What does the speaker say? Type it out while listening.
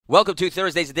Welcome to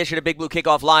Thursday's edition of Big Blue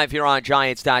Kickoff Live here on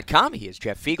Giants.com. He is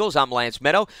Jeff Feagles. I'm Lance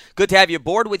Meadow. Good to have you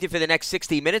aboard with you for the next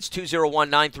 60 minutes.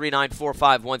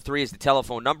 201-939-4513 is the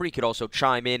telephone number. You could also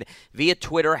chime in via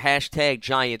Twitter, hashtag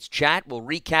Giants Chat. We'll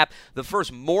recap the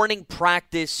first morning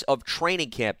practice of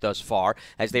training camp thus far,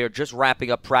 as they are just wrapping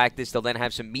up practice. They'll then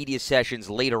have some media sessions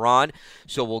later on,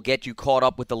 so we'll get you caught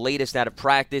up with the latest out of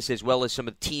practice, as well as some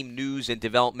of the team news and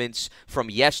developments from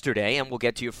yesterday, and we'll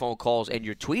get to your phone calls and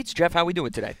your tweets. Jeff, how are we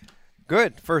doing today?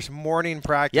 Good. First morning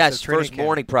practice. Yes, first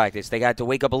morning practice. They got to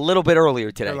wake up a little bit earlier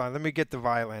today. Hold on, let me get the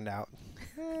violin out.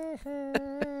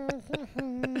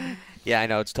 Yeah, I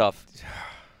know. It's tough.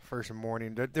 First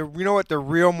morning. You know what the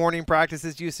real morning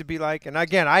practices used to be like? And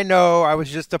again, I know I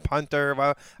was just a punter.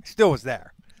 I still was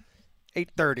there.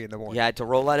 8:30 in the morning. You had to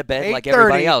roll out of bed like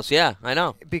everybody else. Yeah, I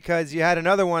know. Because you had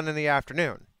another one in the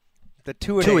afternoon. The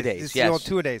two-a-days. Two-a-days, yes. The old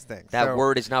two-a-days thing. That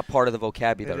word is not part of the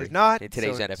vocabulary. It is not. In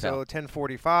today's NFL. So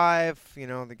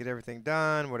 10:45, they get everything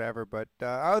done, whatever. But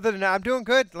other than that, I'm doing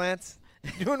good, Lance.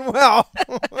 Doing well.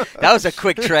 That was a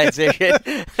quick transition.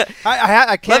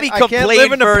 I can't. Let me complain complain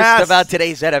live in the first past. about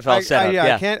today's NFL setup.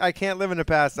 Yeah, I can't live in the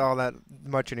past all that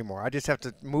much anymore. I just have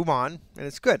to move on, and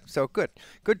it's good. So good.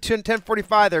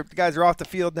 10:45. The guys are off the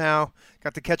field now.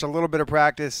 Got to catch a little bit of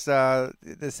practice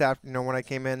this afternoon when I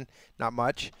came in. Not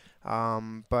much.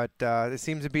 But it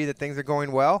seems to be that things are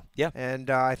going well. Yeah.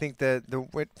 And I think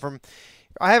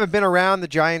I haven't been around the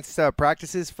Giants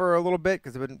practices for a little bit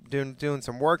because I've been doing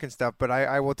some work and stuff. But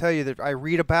I will tell you that I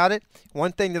read about it.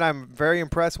 One thing that I'm very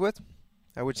impressed with,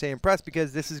 I would say impressed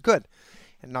because this is good.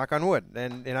 And knock on wood.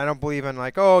 And I don't believe in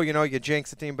you jinx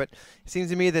the team. But it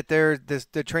seems to me that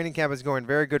the training camp is going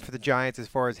very good for the Giants as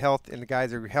far as health. And the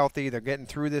guys are healthy. They're getting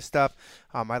through this stuff.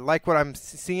 I like what I'm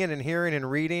seeing and hearing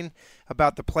and reading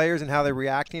about the players and how they're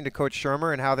reacting to Coach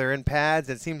Shermer and how they're in pads.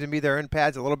 It seems to me they're in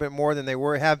pads a little bit more than they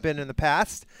have been in the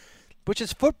past, which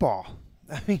is football.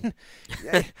 I mean,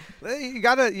 you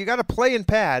gotta play in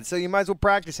pads, so you might as well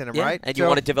practice in them, right? And you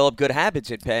want to develop good habits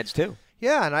in pads too.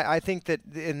 Yeah, and I think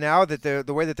that now that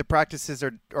the way that the practices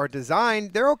are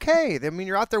designed, they're okay. I mean,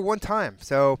 you're out there one time.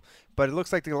 So, but it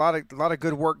looks like a lot of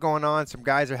good work going on. Some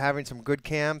guys are having some good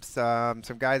camps. Some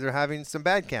guys are having some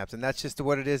bad camps, and that's just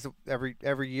what it is every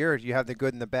year. You have the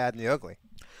good and the bad and the ugly.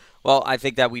 Well, I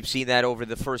think that we've seen that over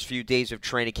the first few days of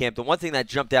training camp. The one thing that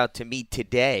jumped out to me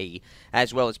today,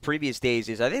 as well as previous days,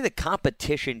 is I think the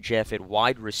competition, Jeff, at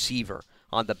wide receiver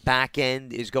on the back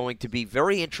end is going to be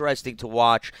very interesting to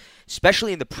watch,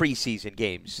 especially in the preseason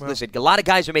games. Well, listen, a lot of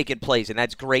guys are making plays, and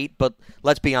that's great, but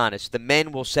let's be honest. The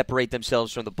men will separate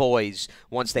themselves from the boys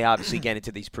once they obviously get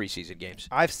into these preseason games.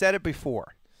 I've said it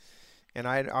before, and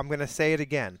I'm going to say it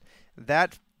again.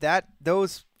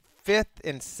 Those 5th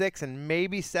and 6th and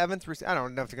maybe 7th, I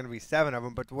don't know if there's going to be 7 of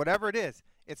them, but whatever it is,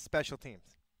 it's special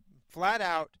teams. Flat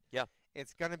out, yeah.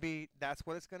 It's going to be – that's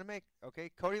what it's going to make,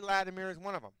 okay? Cody Latimer is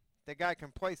one of them. The guy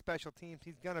can play special teams.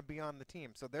 He's going to be on the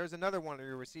team. So there's another one of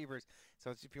your receivers. So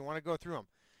if you want to go through them.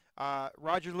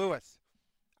 Roger Lewis,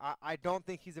 I don't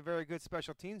think he's a very good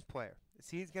special teams player.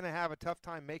 He's going to have a tough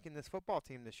time making this football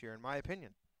team this year, in my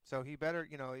opinion. So he better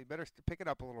pick it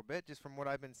up a little bit, just from what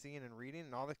I've been seeing and reading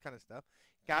and all this kind of stuff.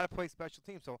 Got to play special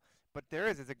teams. So, but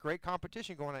there's a great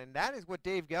competition going on, and that is what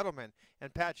Dave Gettleman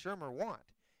and Pat Shermer want.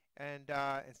 And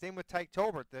same with Tyke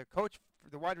Tolbert, the coach,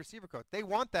 the wide receiver coach. They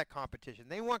want that competition.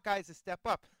 They want guys to step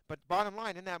up. But bottom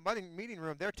line, in that meeting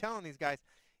room, they're telling these guys,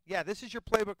 yeah, this is your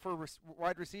playbook for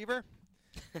wide receiver.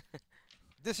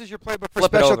 This is your playbook for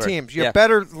special teams. You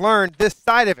better learn this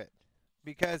side of it,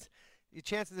 because the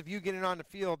chances of you getting on the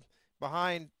field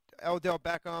behind Odell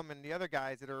Beckham and the other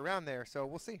guys that are around there. So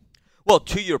we'll see. Well,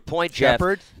 to your point, Jeff.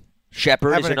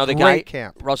 Shepard is another guy.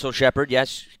 Camp. Russell Shepard,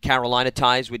 yes. Carolina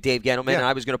ties with Dave Gettleman. And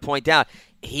I was going to point out,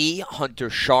 Hunter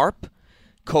Sharp,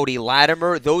 Cody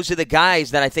Latimer, those are the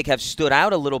guys that I think have stood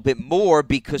out a little bit more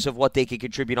because of what they can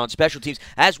contribute on special teams,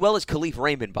 as well as Khalif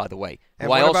Raymond, by the way,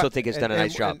 who I also think has done a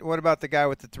nice job. And what about the guy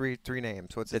with the three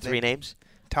names? What's his name? 3 names?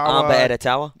 Tawa. Amba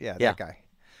Edatawa? Yeah, that guy.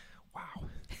 Wow.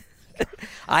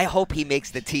 I hope he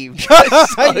makes the team. Of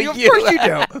course you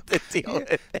do.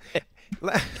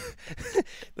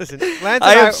 Listen, Lance and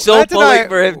I am so pulling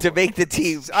for him to make the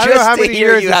team. I don't know how many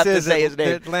years you have this to is say his name.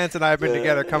 that Lance and I have been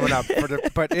together coming up.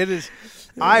 But it is.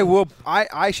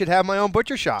 I should have my own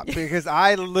butcher shop, because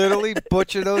I literally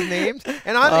butcher those names,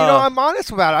 and I'm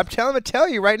honest about it. I'm tell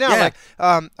you right now, like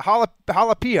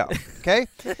jalapeno. Okay,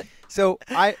 so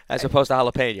as opposed to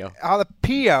jalapeno.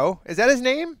 Jalapeno, is that his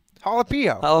name?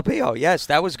 Jalapeno, yes,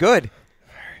 that was good.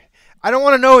 I don't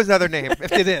want to know his other name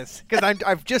if it is, because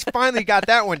I've just finally got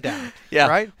that one down. Yeah.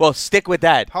 Right? Well, stick with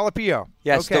that. Jalapeno.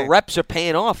 Yes, okay. The reps are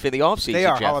paying off in the offseason, They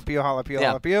are. Jeff.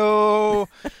 Jalapeno.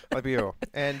 LeBeau.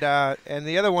 And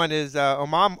the other one is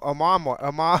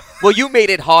Omam. Well, you made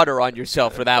it harder on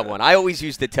yourself for that one. I always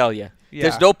used to tell you. Yeah.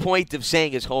 There's no point of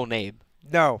saying his whole name.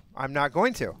 No, I'm not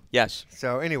going to. Yes.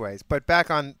 So, anyways, but back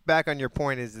on your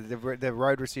point is the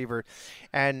wide receiver,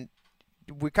 and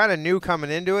we kind of knew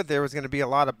coming into it there was going to be a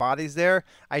lot of bodies there.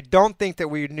 I don't think that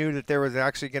we knew that there was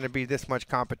actually going to be this much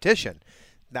competition.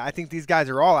 I think these guys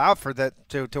are all out for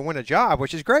to win a job,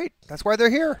 which is great. That's why they're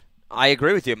here. I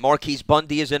agree with you. Marquise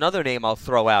Bundy is another name I'll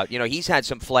throw out. You know, he's had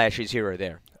some flashes here or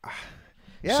there.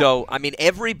 Yeah. So, I mean,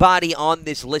 everybody on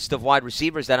this list of wide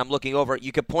receivers that I'm looking over,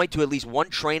 you could point to at least one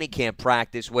training camp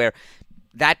practice where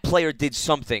that player did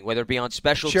something, whether it be on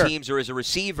special teams or as a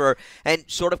receiver, and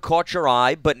sort of caught your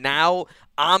eye. But now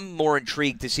I'm more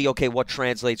intrigued to see, okay, what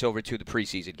translates over to the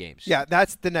preseason games. Yeah,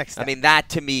 that's the next step. I mean, that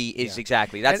to me is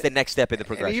exactly. That's the next step in the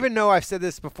progression. And even though I've said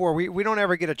this before, we don't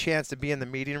ever get a chance to be in the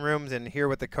meeting rooms and hear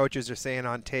what the coaches are saying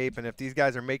on tape, and if these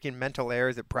guys are making mental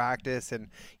errors at practice, and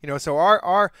so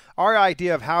our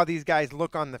idea of how these guys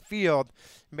look on the field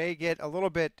may get a little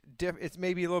bit it's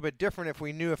maybe a little bit different if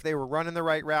we knew if they were running the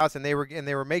right routes and they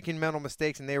were making mental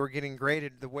mistakes and they were getting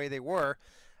graded the way they were.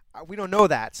 We don't know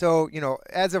that. So,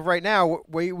 as of right now,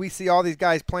 we see all these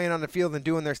guys playing on the field and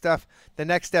doing their stuff. The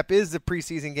next step is the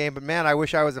preseason game. But, man, I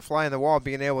wish I was a fly on the wall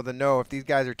being able to know if these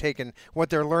guys are taking what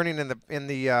they're learning in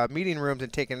the meeting rooms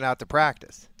and taking it out to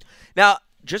practice. Now,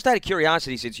 just out of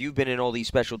curiosity, since you've been in all these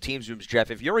special teams rooms, Jeff,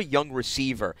 if you're a young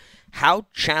receiver, how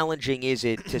challenging is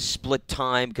it to split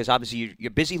time? Because obviously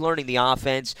you're busy learning the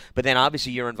offense, but then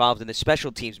obviously you're involved in the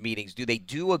special teams meetings. Do they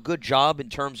do a good job in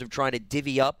terms of trying to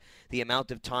divvy up the amount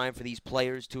of time for these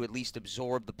players to at least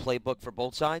absorb the playbook for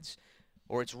both sides?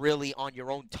 Or it's really on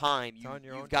your own time,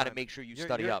 you've got to make sure you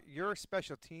study up? Your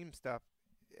special team stuff,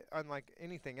 unlike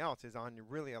anything else, is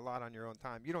really a lot on your own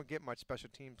time. You don't get much special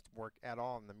teams work at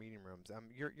all in the meeting rooms.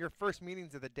 Your first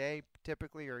meetings of the day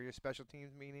typically are your special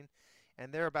teams meeting,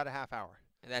 and they're about a half hour.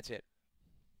 And that's it.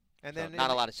 And so then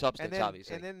not a lot of substance,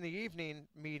 obviously. And then the evening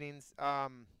meetings,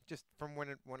 just from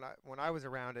when I was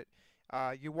around it,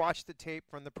 you watch the tape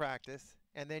from the practice,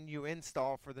 and then you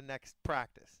install for the next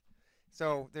practice.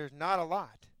 So there's not a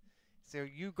lot. So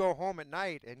you go home at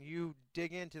night and you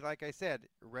dig into, like I said,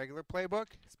 regular playbook,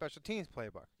 special teams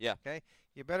playbook. Yeah. Okay.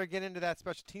 You better get into that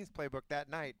special teams playbook that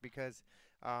night because,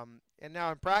 and now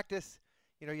in practice,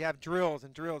 you have drills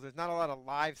and drills. There's not a lot of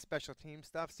live special team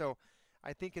stuff. So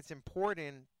I think it's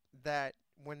important that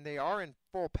when they are in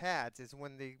full pads is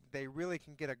when they really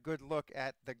can get a good look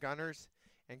at the gunners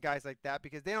and guys like that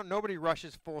because nobody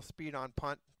rushes full speed on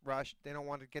punt rush. They don't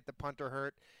want to get the punter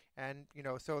hurt. And,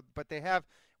 but they have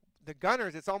the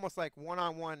gunners, it's almost like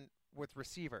one-on-one with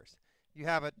receivers. You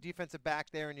have a defensive back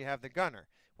there and you have the gunner.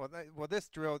 Well, this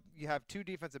drill, you have two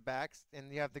defensive backs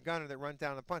and you have the gunner that runs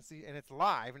down the punt, and it's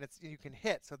live and you can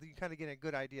hit, so you kind of get a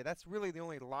good idea. That's really the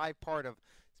only live part of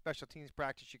special teams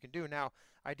practice you can do. Now,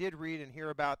 I did read and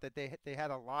hear about that they had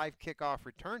a live kickoff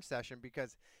return session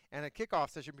and a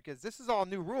kickoff session because this is all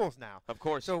new rules now. Of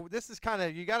course. So this is kind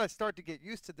of, you got to start to get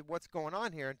used to what's going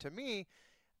on here. And to me,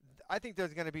 I think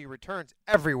there's going to be returns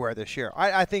everywhere this year.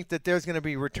 I think that there's going to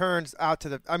be returns out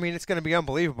to it's going to be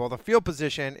unbelievable. The field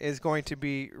position is going to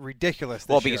be ridiculous this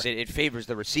year. Well, because it favors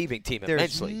the receiving team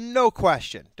immensely. There's no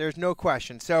question. There's no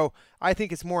question. So I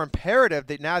think it's more imperative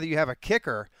that now that you have a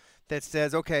kicker that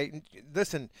says, okay,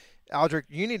 listen, Aldrich,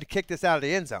 you need to kick this out of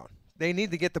the end zone. They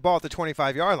need to get the ball at the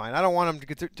 25-yard line. I don't want them to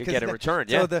get a return.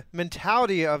 So the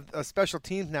mentality of special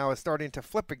teams now is starting to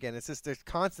flip again. It's just there's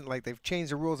constant, like they've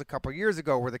changed the rules a couple years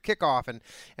ago where the kickoff,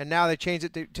 and now they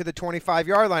changed it to the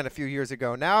 25-yard line a few years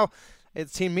ago. Now,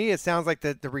 it sounds like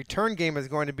the return game is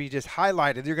going to be just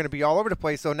highlighted. You're going to be all over the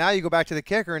place. So now you go back to the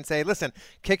kicker and say, listen,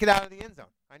 kick it out of the end zone.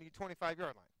 I need 25-yard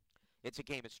line. It's a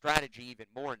game of strategy even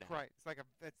more now. Right. It's like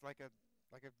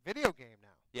a video game now.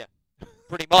 Yeah.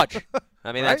 Pretty much.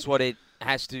 I mean, Right? That's what it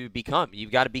has to become.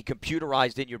 You've got to be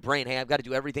computerized in your brain. Hey, I've got to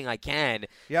do everything I can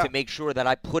to make sure that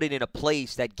I put it in a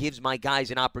place that gives my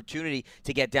guys an opportunity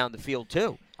to get down the field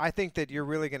too. I think that you're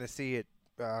really going to see it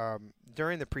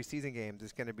during the preseason games.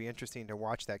 It's going to be interesting to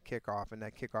watch that kickoff and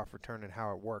that kickoff return and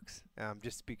how it works,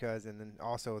 just because, and then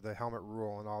also the helmet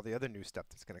rule and all the other new stuff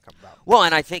that's going to come about. Well,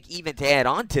 and I think even to add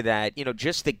on to that,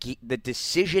 just the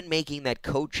decision-making that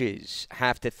coaches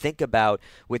have to think about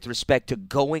with respect to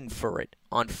going for it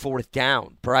on fourth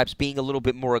down, perhaps being a little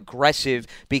bit more aggressive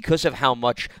because of how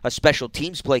much a special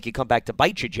teams play can come back to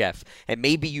bite you, Jeff. And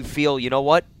maybe you feel, you know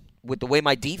what? with the way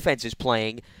my defense is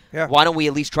playing, Yeah. why don't we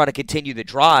at least try to continue the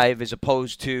drive as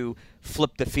opposed to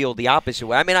flip the field the opposite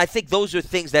way? I mean, I think those are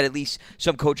things that at least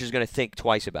some coaches are going to think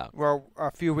twice about. Well, a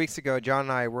few weeks ago, John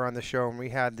and I were on the show, and we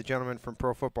had the gentleman from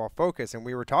Pro Football Focus, and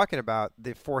we were talking about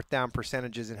the fourth down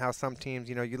percentages and how some teams,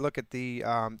 you look at the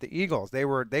Eagles, they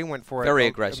went for it. Very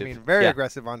aggressive. I mean, very Yeah.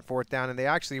 aggressive on fourth down, and they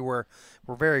actually were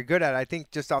very good at it. I think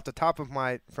just off the top of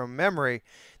from memory,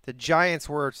 the Giants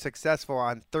were successful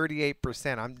on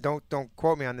 38%. Don't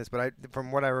quote me on this, but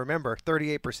from what I remember,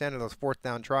 38% of those fourth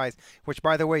down tries, which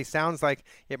by the way sounds like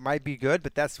it might be good,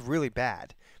 but that's really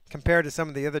bad compared to some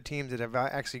of the other teams that have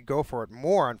actually go for it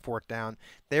more on fourth down.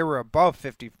 They were above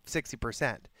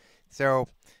 50-60%. So,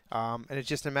 and it's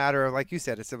just a matter of, like you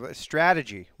said, it's a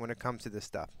strategy when it comes to this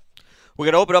stuff. We're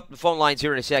going to open up the phone lines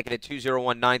here in a second at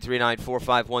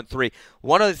 201-939-4513.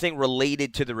 One other thing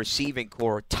related to the receiving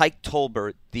core, Tyke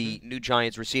Tolbert, the new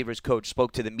Giants receivers coach,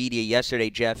 spoke to the media yesterday,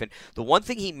 Jeff, and the one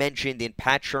thing he mentioned in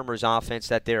Pat Shurmur's offense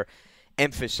that they're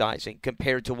emphasizing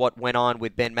compared to what went on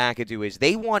with Ben McAdoo is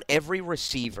they want every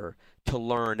receiver to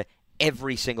learn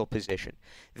every single position.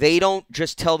 They don't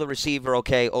just tell the receiver,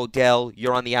 okay, Odell,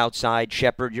 you're on the outside,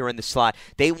 Shepard, you're in the slot.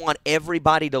 They want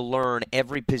everybody to learn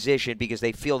every position because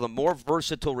they feel the more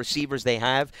versatile receivers they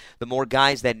have, the more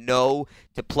guys that know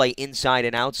to play inside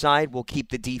and outside will keep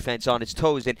the defense on its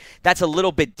toes. And that's a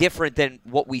little bit different than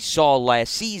what we saw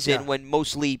last season when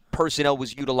mostly personnel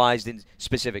was utilized in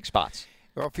specific spots.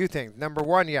 Well, a few things. Number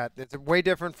one, it's way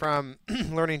different from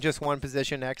learning just one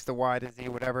position, X to Y to Z,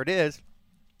 whatever it is.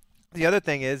 The other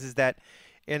thing is that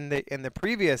in the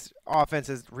previous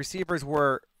offenses, receivers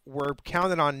were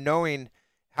counted on knowing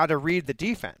how to read the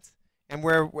defense, and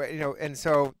and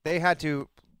so they had to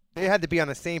be on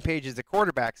the same page as the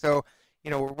quarterback. So,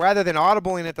 rather than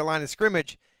audibling at the line of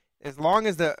scrimmage, as long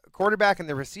as the quarterback and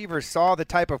the receiver saw the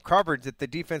type of coverage that the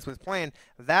defense was playing,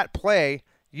 that play,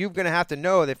 you're going to have to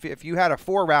know that if you had a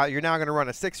 4 route, you're now going to run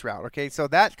a 6 route. Okay, so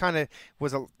that kind of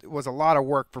was a lot of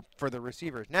work for the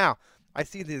receivers. Now, I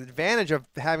see the advantage of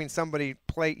having somebody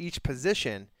play each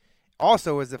position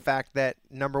also is the fact that,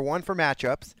 number one, for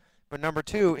matchups, but number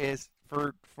two is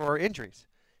for injuries.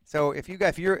 So if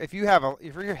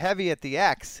you're heavy at the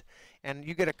X and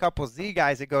you get a couple Z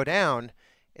guys that go down,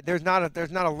 there's not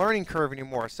a learning curve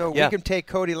anymore. So we can take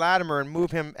Cody Latimer and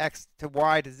move him X to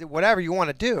Y to Z, whatever you want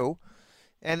to do,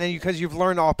 and then because you've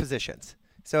learned all positions.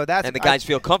 So that's and the guys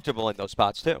feel comfortable in those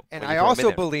spots too. And I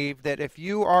also believe that if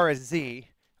you are a Z,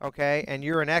 okay, and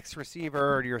you're an X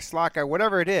receiver or you're a slot guy,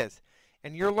 whatever it is,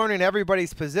 and you're learning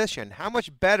everybody's position, how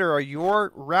much better are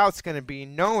your routes going to be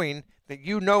knowing that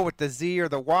you know what the Z or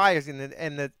the Y is and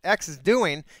the X is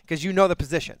doing because you know the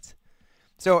positions.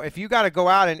 So if you got to go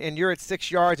out and you're at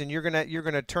 6 yards and you're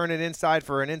gonna turn it inside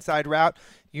for an inside route,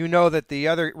 you know that the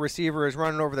other receiver is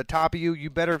running over the top of you. You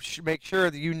better make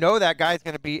sure that you know that guy's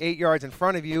going to be 8 yards in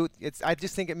front of you. I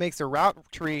just think it makes the route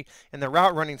tree and the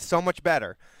route running so much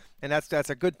better. And that's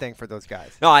a good thing for those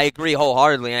guys. No, I agree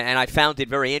wholeheartedly, and I found it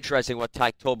very interesting what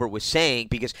Tyke Tolbert was saying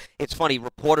because it's funny,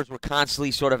 reporters were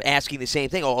constantly sort of asking the same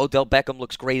thing. Oh, Odell Beckham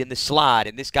looks great in the slot,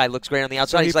 and this guy looks great on the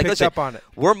outside. So He's like, listen, up on it.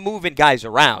 We're moving guys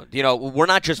around. We're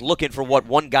not just looking for what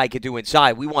one guy could do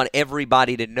inside. We want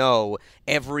everybody to know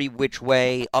every which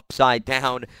way, upside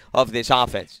down of this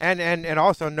offense. And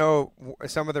also know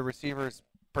some of the receivers,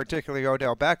 particularly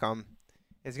Odell Beckham,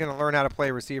 is going to learn how to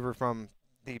play receiver from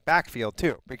the backfield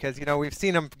too, because we've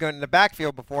seen him go in the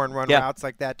backfield before and run routes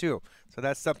like that too. So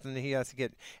that's something that he has to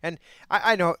get. And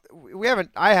I know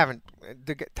I haven't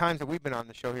the times that we've been on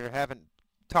the show here haven't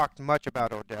talked much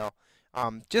about Odell.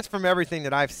 Just from everything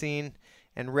that I've seen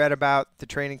and read about the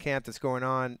training camp that's going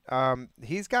on,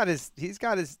 he's got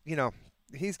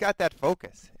that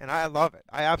focus, and I love it.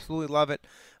 I absolutely love it.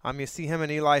 You see him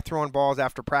and Eli throwing balls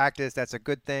after practice. That's a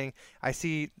good thing. I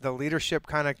see the leadership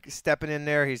kind of stepping in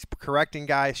there. He's correcting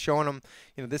guys, showing them,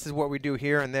 this is what we do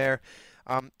here and there.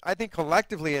 I think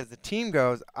collectively as the team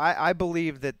goes, I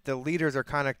believe that the leaders are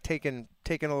kind of taking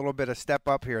a little bit of step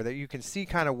up here, that you can see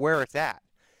kind of where it's at.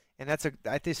 And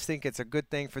I just think it's a good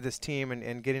thing for this team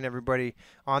and getting everybody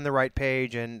on the right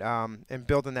page and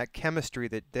building that chemistry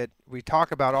that we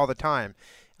talk about all the time.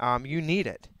 You need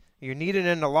it. You need it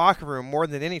in the locker room more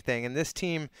than anything. And this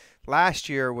team last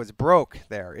year was broke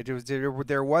there.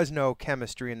 There was no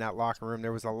chemistry in that locker room.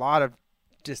 There was a lot of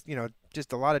just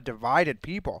a lot of divided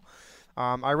people.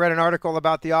 I read an article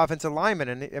about the offensive linemen,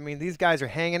 and these guys are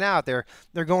hanging out. They're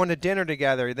going to dinner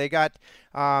together. They got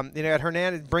got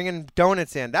Hernandez bringing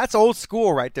donuts in. That's old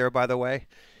school right there, by the way.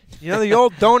 You know, the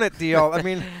old donut deal. I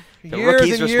mean,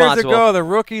 years and years ago, the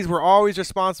rookies were always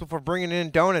responsible for bringing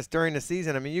in donuts during the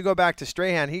season. I mean, you go back to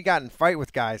Strahan, he got in fight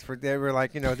with guys they were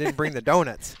like, didn't bring the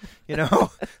donuts.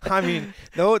 I mean,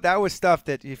 that was stuff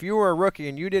that if you were a rookie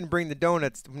and you didn't bring the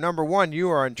donuts, number one, you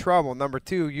are in trouble. Number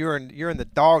two, you're in the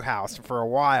doghouse for a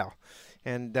while.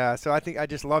 And so I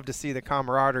just love to see the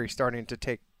camaraderie starting to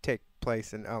take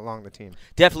place along the team.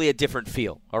 Definitely a different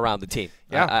feel around the team.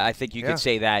 Yeah. I think you could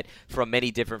say that from many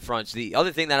different fronts. The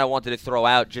other thing that I wanted to throw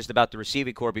out just about the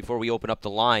receiving corps before we open up the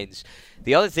lines,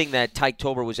 the other thing that Tyke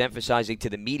Tober was emphasizing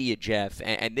to the media, Jeff,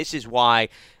 and this is why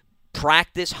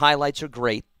practice highlights are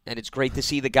great, and it's great to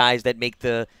see the guys that make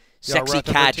the sexy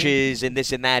catches and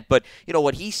this and that. But,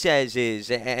 what he says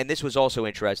is, and this was also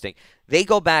interesting, they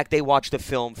go back, they watch the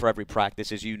film for every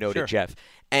practice, as you noted, Jeff,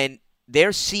 and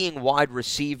they're seeing wide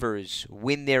receivers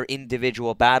win their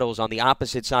individual battles on the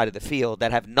opposite side of the field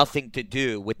that have nothing to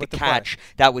do with the catch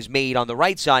that was made on the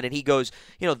right side. And he goes,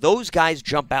 those guys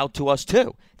jump out to us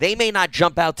too. They may not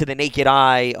jump out to the naked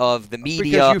eye of the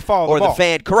media or the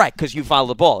fan. Correct, because you follow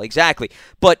the ball. Exactly.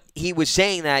 But he was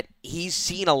saying that he's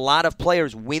seen a lot of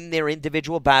players win their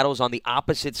individual battles on the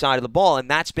opposite side of the ball, and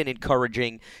that's been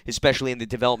encouraging, especially in the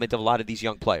development of a lot of these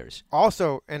young players.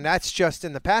 Also, and that's just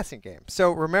in the passing game.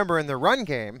 So remember, in the run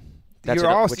game, you're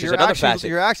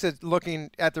actually looking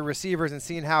at the receivers and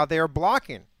seeing how they are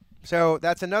blocking. So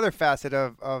that's another facet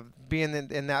of being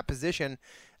in that position.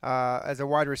 As a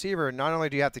wide receiver, not only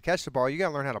do you have to catch the ball, you got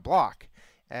to learn how to block.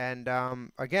 And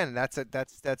again, that's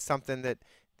something that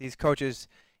these coaches,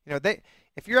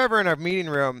 if you're ever in a meeting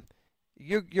room,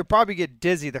 you'll probably get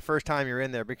dizzy the first time you're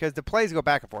in there because the plays go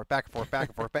back and forth, back and forth, back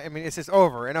and forth. I mean, it's just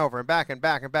over and over and back and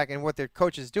back and back. And what the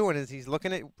coach is doing is he's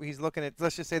looking at.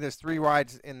 Let's just say there's 3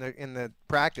 wides in the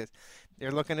practice.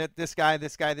 They're looking at this guy,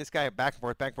 back and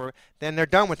forth, back and forth. Then they're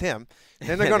done with him.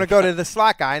 Then they're going to go to the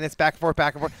slot guy, and it's back and forth,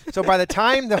 back and forth. So by the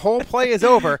time the whole play is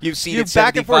over, you've seen it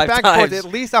back and forth at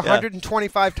least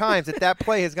 125 times that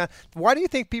play has gone. Why do you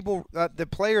think people, the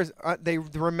players, they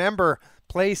remember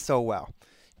plays so well?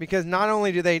 Because not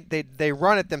only do they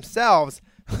run it themselves,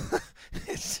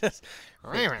 it's just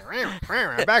back and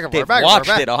forth. They've watched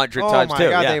it 100 times too. Oh my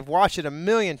God, they've watched it a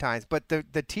million times. But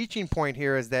the teaching point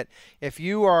here is that if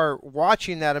you are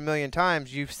watching that a million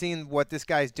times, you've seen what this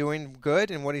guy's doing good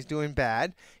and what he's doing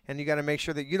bad, and you got to make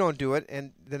sure that you don't do it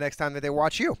and the next time that they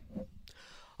watch you.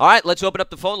 All right, let's open up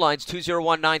the phone lines,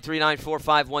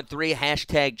 201-939-4513,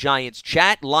 hashtag Giants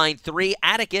Chat. Line 3,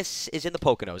 Atticus is in the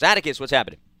Poconos. Atticus, what's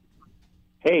happening?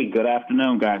 Hey, good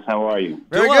afternoon, guys. How are you?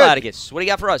 Very well, Atticus. What do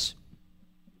you got for us?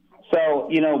 So,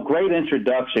 great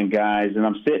introduction, guys, and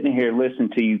I'm sitting here listening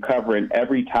to you covering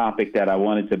every topic that I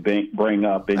wanted to bring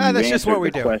up, and that's just what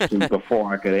we do. Questions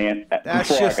before I could answer.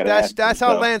 That's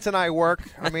how Lance and I work.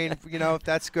 I mean,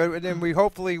 that's good. And then we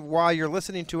hopefully, while you're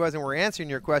listening to us and we're answering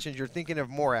your questions, you're thinking of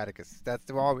more, Atticus.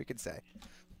 That's all we can say.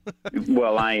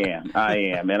 Well, I am,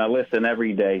 and I listen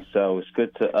every day, so it's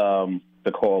good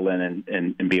to call in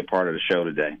and be a part of the show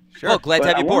today. Sure. Well, glad to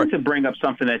have you aboard. I wanted to bring up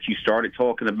something that you started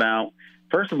talking about.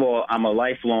 First of all, I'm a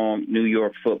lifelong New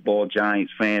York football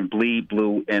Giants fan, bleed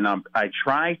blue, and I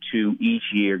try to each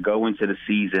year go into the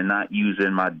season not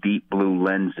using my deep blue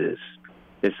lenses.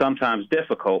 It's sometimes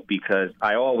difficult because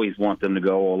I always want them to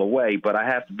go all the way, but I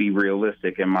have to be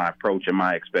realistic in my approach and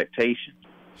my expectations.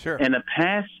 Sure. In the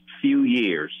past few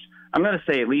years, I'm going to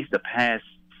say at least the past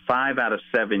 5 out of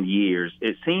 7 years,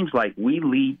 it seems like we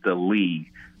lead the league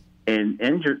in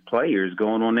injured players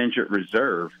going on injured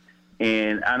reserve.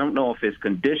 And I don't know if it's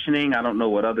conditioning. I don't know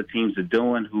what other teams are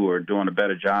doing who are doing a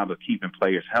better job of keeping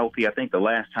players healthy. I think the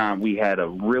last time we had a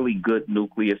really good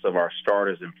nucleus of our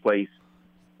starters in place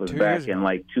was back in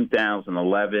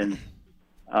 2011.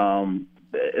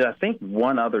 I think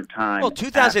one other time. Well,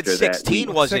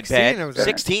 2016 wasn't bad.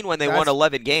 16 when they won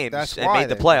 11 games and made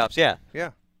the playoffs. Yeah.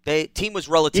 The team was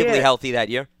relatively healthy that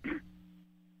year.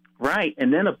 Right.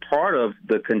 And then a part of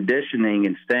the conditioning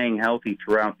and staying healthy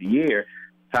throughout the year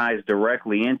ties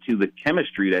directly into the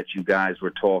chemistry that you guys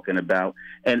were talking about.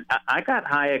 And I got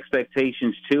high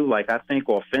expectations, too. Like, I think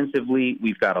offensively,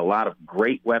 we've got a lot of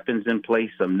great weapons in place,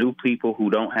 some new people who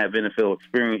don't have NFL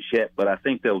experience yet, but I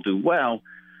think they'll do well.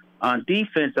 On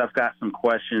defense, I've got some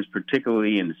questions,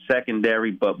 particularly in the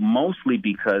secondary, but mostly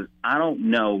because I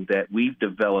don't know that we've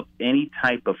developed any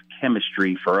type of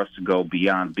chemistry for us to go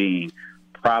beyond being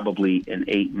probably an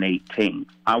 8-8 team.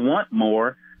 I want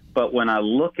more. But when I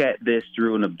look at this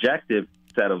through an objective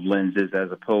set of lenses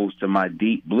as opposed to my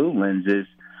deep blue lenses,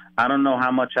 I don't know how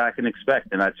much I can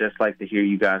expect, and I'd just like to hear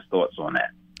you guys' thoughts on that.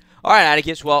 All right,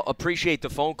 Atticus. Well, appreciate the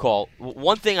phone call.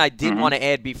 One thing I did want to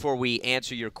add before we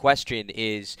answer your question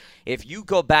is if you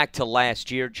go back to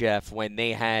last year, Jeff, when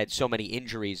they had so many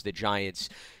injuries, the Giants,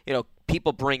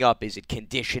 people bring up, is it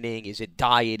conditioning? Is it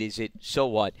diet? Is it so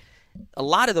what? A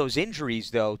lot of those injuries,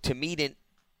 though, to me didn't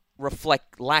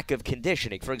reflect lack of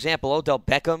conditioning. For example, Odell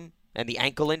Beckham and the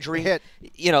ankle injury,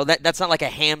 that's not like a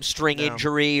hamstring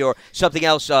injury or something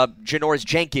else. Janoris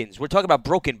Jenkins, we're talking about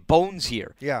broken bones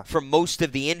here for most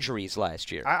of the injuries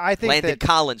last year. I think Landon that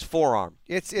Collins' forearm.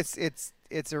 It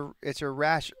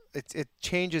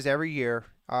changes every year.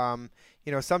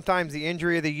 Sometimes the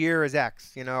injury of the year is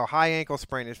X. High ankle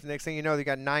sprain. It's the next thing you know, they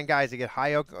got 9 guys that get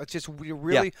high ankle. It's just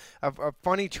really a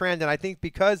funny trend, and I think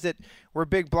because we're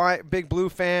big Blue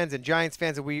fans and Giants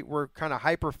fans, and we're kind of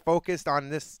hyper focused on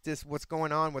this what's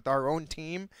going on with our own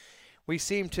team. We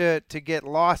seem to get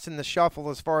lost in the shuffle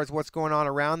as far as what's going on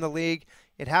around the league.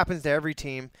 It happens to every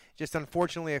team. Just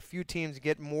unfortunately, a few teams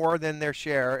get more than their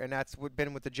share, and that's what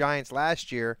been with the Giants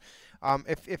last year.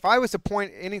 If I was to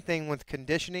point anything with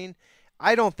conditioning,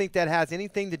 I don't think that has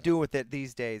anything to do with it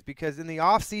these days, because in the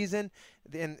off season,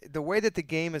 in the way that the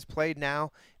game is played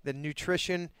now, the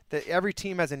nutrition, every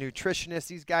team has a nutritionist.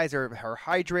 These guys are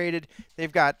hydrated.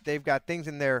 They've got things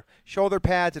in their shoulder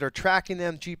pads that are tracking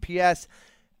them, GPS.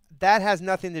 That has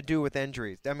nothing to do with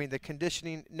injuries. I mean, the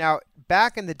conditioning. Now,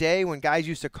 back in the day when guys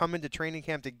used to come into training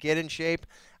camp to get in shape,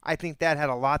 I think that had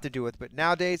a lot to do with it. But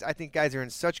nowadays, I think guys are in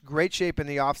such great shape in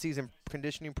the off-season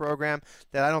conditioning program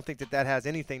that I don't think that has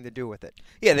anything to do with it.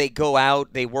 Yeah, they go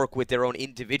out, they work with their own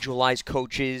individualized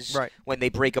coaches. Right. When they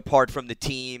break apart from the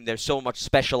team, there's so much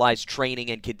specialized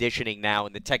training and conditioning now,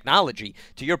 and the technology,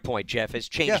 to your point, Jeff, has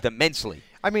changed immensely.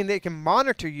 I mean, they can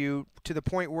monitor you to the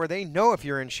point where they know if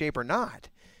you're in shape or not.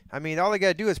 I mean, all they got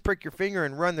to do is prick your finger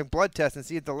and run the blood test and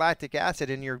see if the lactic acid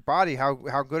in your body, how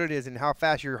good it is and how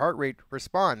fast your heart rate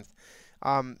responds.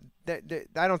 I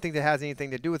don't think that has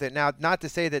anything to do with it. Now, not to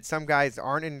say that some guys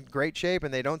aren't in great shape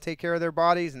and they don't take care of their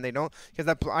bodies and they don't,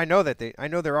 because I know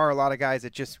there are a lot of guys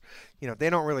that just, they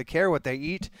don't really care what they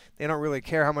eat. They don't really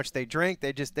care how much they drink.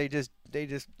 They just, they're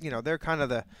kind of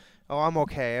the, I'm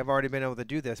okay. I've already been able to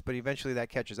do this, but eventually that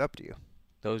catches up to you.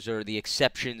 Those are the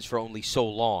exceptions for only so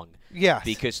long. Yes.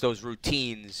 Because those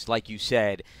routines, like you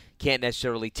said, can't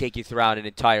necessarily take you throughout an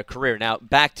entire career. Now,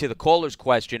 back to the caller's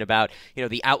question about,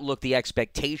 the outlook, the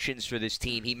expectations for this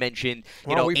team. He mentioned,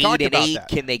 8-8.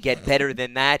 Can they get better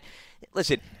than that?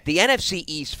 Listen, the NFC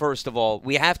East, first of all,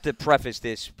 we have to preface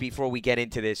this before we get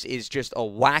into this, is just a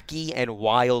wacky and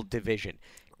wild division.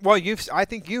 Well, I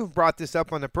think you've brought this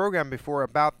up on the program before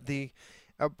about the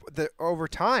over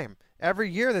time.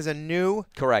 Every year there's a new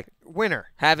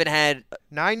winner. Haven't had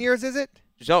 9 years, is it?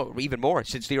 So even more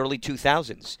since the early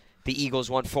 2000s. The Eagles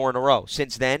won 4 in a row.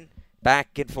 Since then,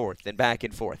 back and forth and back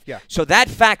and forth. Yeah. So that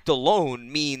fact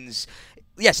alone means,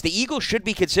 yes, the Eagles should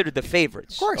be considered the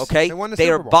favorites. Of course. Okay, they won the they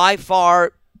Super are Bowl. by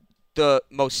far the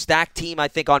most stacked team, I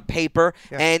think, on paper,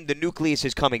 Yeah. and the nucleus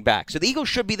is coming back. So the Eagles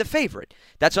should be the favorite.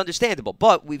 That's understandable.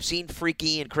 But we've seen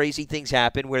freaky and crazy things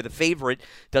happen where the favorite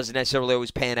doesn't necessarily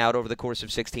always pan out over the course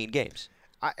of 16 games.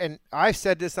 I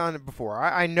said this on it before.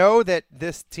 I know that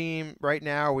this team right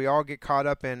now, we all get caught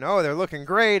up in, they're looking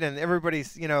great, and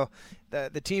everybody's,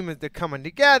 the team is coming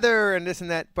together and this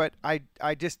and that. But I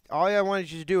just all I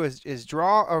wanted you to do is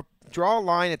draw a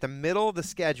line at the middle of the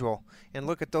schedule and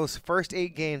look at those first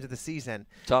 8 games of the season.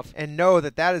 Tough. And know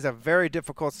that is a very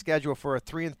difficult schedule for a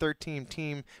 3-13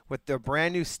 team with the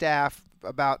brand new staff.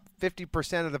 About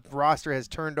 50% of the roster has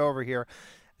turned over here.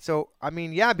 So, I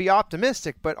mean, be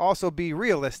optimistic, but also be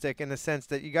realistic in the sense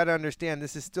that you got to understand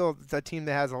this is still a team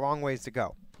that has a long ways to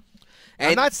go.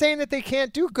 I'm not saying that they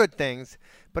can't do good things,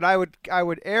 but I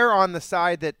would err on the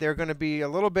side that they're going to be a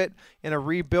little bit in a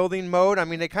rebuilding mode. I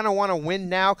mean, they kind of want to win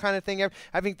now kind of thing.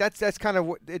 I think that's kind of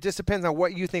what, it just depends on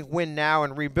what you think win now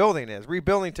and rebuilding is.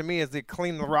 Rebuilding to me is to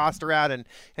clean the roster out and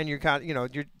you're kind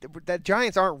of, that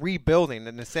Giants aren't rebuilding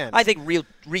in a sense. I think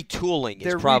retooling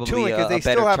is probably retooling because they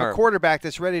better still have term. a quarterback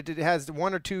that's ready to has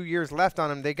 1 or 2 years left on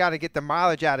him. They got to get the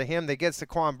mileage out of him. They get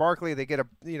Saquon Barkley. They get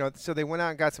so they went out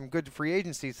and got some good free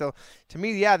agency. So to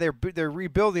me, they're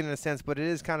rebuilding in a sense, but it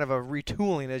is kind of a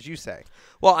retooling, as you say.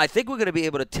 Well, I think we're going to be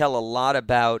able to tell a lot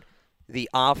about the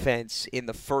offense in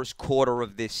the first quarter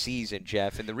of this season,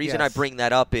 Jeff. And the reason I bring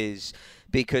that up is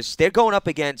because they're going up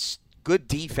against good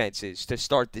defenses to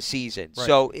start the season. Right.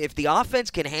 So if the offense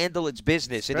can handle its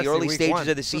business in the early week stages 1.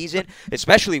 of the season,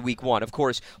 especially week 1, of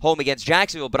course, home against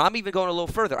Jacksonville, but I'm even going a little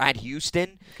further. At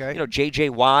Houston, Okay. J.J.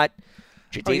 Watt,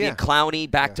 Jadeveon Clowney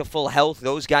back to full health.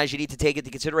 Those guys you need to take into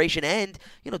consideration. And,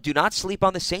 do not sleep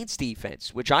on the Saints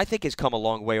defense, which I think has come a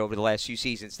long way over the last few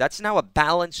seasons. That's now a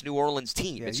balanced New Orleans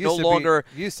team. It's no longer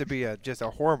 – used to be just a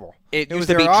horrible – It used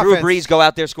to be Drew Brees, go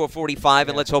out there, score 45,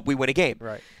 and let's hope we win a game.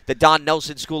 Right. The Don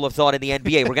Nelson school of thought in the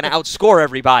NBA. We're going to outscore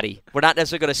everybody. We're not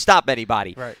necessarily going to stop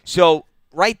anybody. Right. So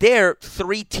right there,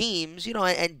 3 teams,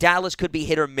 and Dallas could be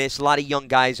hit or miss. A lot of young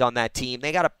guys on that team.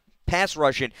 They got a pass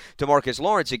rushing to Marcus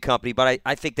Lawrence and company, but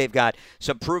I think they've got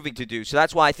some proving to do. So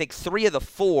that's why I think 3 of the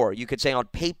 4, you could say on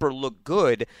paper, look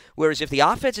good. Whereas if the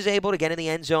offense is able to get in the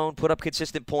end zone, put up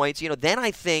consistent points, then I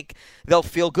think they'll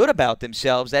feel good about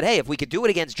themselves that, hey, if we could do it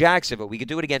against Jacksonville, we could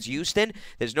do it against Houston,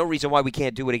 there's no reason why we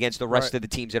can't do it against the rest of the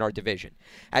teams in our division.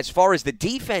 As far as the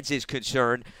defense is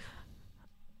concerned,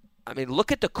 I mean, look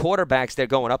at the quarterbacks they're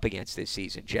going up against this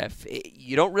season, Jeff.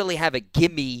 You don't really have a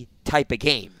gimme type of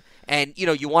game. And,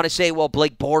 you want to say, well,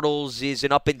 Blake Bortles is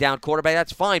an up-and-down quarterback.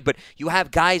 That's fine. But you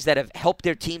have guys that have helped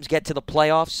their teams get to the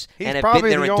playoffs and have been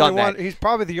there and done that. He's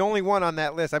probably the only one on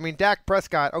that list. I mean, Dak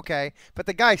Prescott, okay. But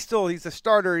the guy still, he's a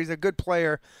starter. He's a good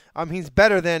player. He's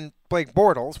better than Blake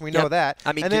Bortles. We know that.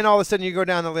 I mean, and then all of a sudden you go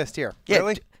down the list here. Yeah,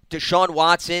 really? Deshaun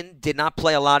Watson did not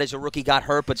play a lot as a rookie, got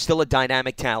hurt, but still a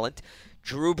dynamic talent.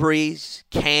 Drew Brees,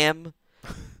 Cam,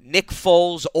 Nick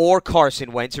Foles, or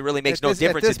Carson Wentz. It really makes no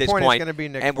difference at this point. It's gonna be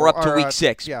Nick and we're up to Foles, week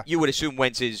 6. Yeah. You would assume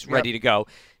Wentz is ready to go.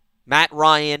 Matt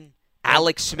Ryan,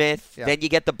 Alex Smith. Yeah. Then you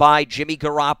get the bye. Jimmy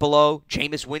Garoppolo.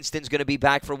 Jameis Winston's going to be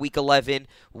back for week 11.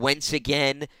 Wentz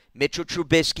again. Mitchell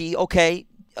Trubisky. Okay.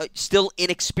 Still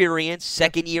inexperienced,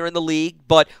 second year in the league,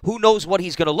 but who knows what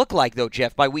he's going to look like, though,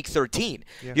 Jeff, by week 13.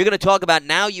 Yeah. You're going to talk about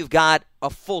now you've got a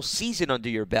full season under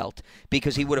your belt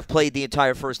because he would have played the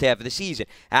entire first half of the season.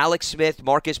 Alex Smith,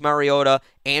 Marcus Mariota,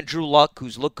 Andrew Luck,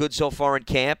 who's looked good so far in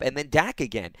camp, and then Dak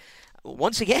again.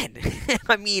 Once again,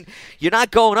 I mean, you're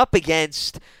not going up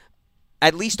against,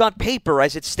 at least on paper,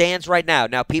 as it stands right now.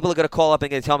 Now, people are going to call up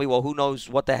and going to tell me, well, who knows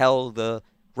what the hell the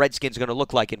Redskins are going to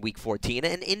look like in Week 14,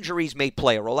 and injuries may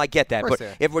play a role. I get that, but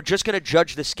if we're just going to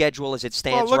judge the schedule as it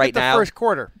stands right now, look at the first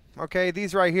quarter. Okay,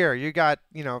 these right here. You got,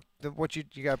 you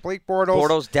got Blake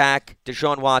Bortles, Dak,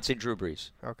 Deshaun Watson, Drew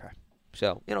Brees. Okay,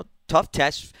 so tough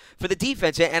test for the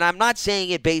defense, and I'm not saying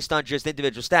it based on just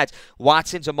individual stats.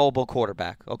 Watson's a mobile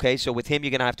quarterback, okay? So with him,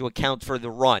 you're going to have to account for the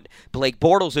run. Blake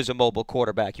Bortles is a mobile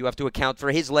quarterback. You have to account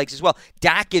for his legs as well.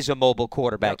 Dak is a mobile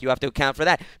quarterback. Yep. You have to account for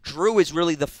that. Drew is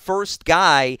really the first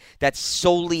guy that's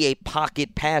solely a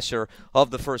pocket passer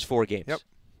of the first 4 games.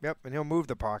 Yep, and he'll move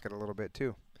the pocket a little bit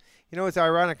too. What's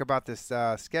ironic about this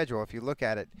schedule, if you look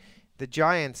at it, the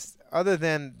Giants, other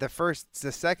than the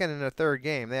second and the third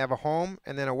game, they have a home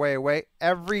and then away.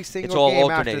 Every single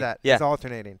game after that is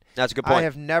alternating. That's a good point. I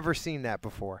have never seen that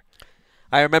before.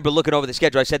 I remember looking over the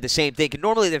schedule. I said the same thing.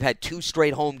 Normally they've had 2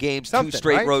 straight home games, 2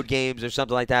 straight road games, or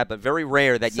something like that, but very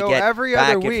rare that you get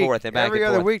back and forth and back and forth. Every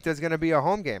other week there's going to be a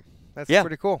home game. That's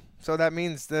pretty cool. So that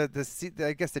means I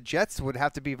guess the Jets would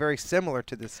have to be very similar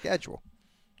to the schedule.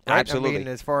 Right? Absolutely. I mean,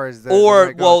 as far as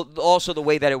also the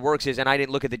way that it works is, and I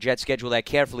didn't look at the Jets schedule that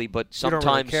carefully, but sometimes you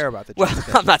don't really care about the Jets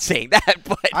schedule. I'm not saying that,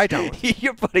 but I don't.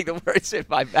 You're putting the words in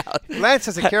my mouth. Lance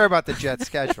doesn't care about the Jets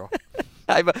schedule.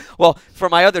 Well, for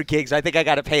my other gigs, I think I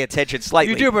got to pay attention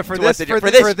slightly. You do, but for this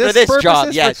purposes,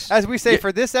 job, yes. As we say,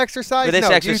 for this exercise,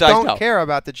 you don't care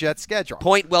about the Jets schedule.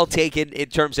 Point well taken in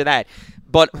terms of that.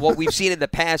 But what we've seen in the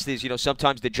past is,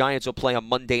 sometimes the Giants will play a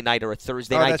Monday night or a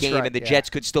Thursday night game, and the Jets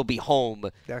could still be home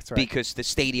because the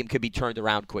stadium could be turned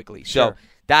around quickly. So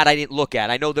that I didn't look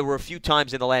at. I know there were a few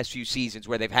times in the last few seasons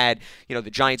where they've had, the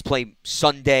Giants play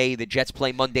Sunday, the Jets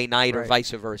play Monday night, or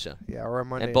vice versa. Yeah, or a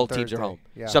Monday and both Thursday. teams are home.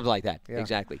 Yeah. Something like that. Yeah.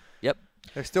 Exactly. Yep.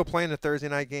 They're still playing the Thursday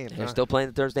night games. They're still playing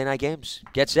the Thursday night games.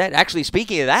 Get set. Actually,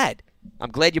 speaking of that,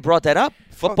 I'm glad you brought that up.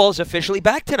 Football's officially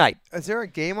back tonight. Is there a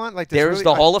game on? There's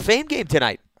the Hall of Fame game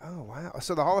tonight. Oh, wow.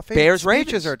 So the Hall of Fame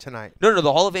speeches are tonight. No,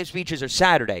 the Hall of Fame speeches are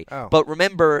Saturday. Oh. But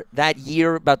remember that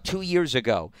year, about 2 years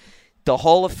ago, the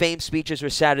Hall of Fame speeches were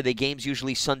Saturday, games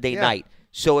usually Sunday night.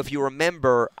 So if you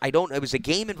remember, it was a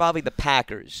game involving the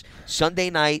Packers.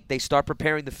 Sunday night, they start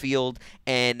preparing the field,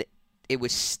 and it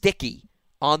was sticky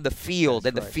on the field,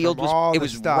 and the field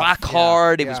was rock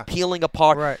hard. It was peeling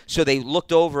apart. Right. So they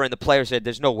looked over, and the player said,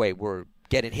 there's no way we're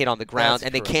getting hit on the ground,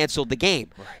 and they canceled the game.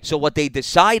 Right. So what they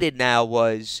decided now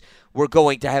was we're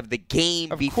going to have the game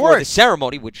before the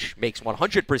ceremony, which makes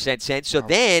 100% sense. So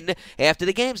then, after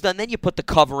the game's done, then you put the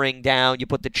covering down, you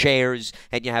put the chairs,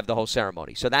 and you have the whole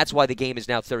ceremony. So that's why the game is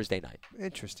now Thursday night.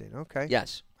 Interesting. Okay.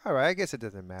 Yes. All right. I guess it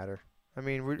doesn't matter. I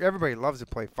mean, everybody loves to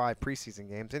play 5 preseason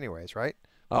games anyways, right?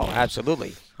 Oh,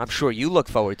 absolutely. I'm sure you look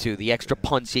forward to the extra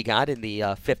punts you got in the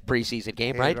 5th preseason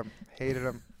game, right? Hated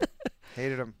them.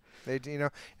 Hated them. They,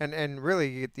 and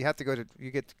really, you have to go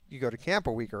to camp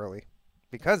a week early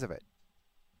because of it.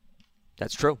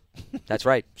 That's true. That's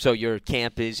right. So your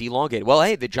camp is elongated. Well,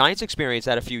 hey, the Giants experienced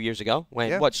that a few years ago when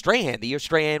the year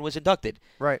Strahan was inducted.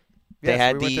 Right. They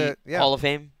had the Hall of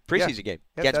Fame preseason game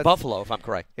against Buffalo, if I'm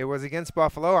correct. It was against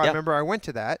Buffalo. I remember I went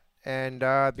to that. And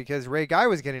because Ray Guy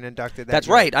was getting inducted That's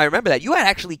year. right. I remember that. You had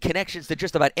actually connections to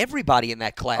just about everybody in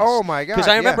that class. Oh, my God. Because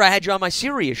I remember I had you on my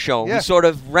Sirius show. We sort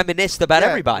of reminisced about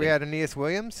everybody. We had Aeneas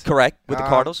Williams. Correct, with the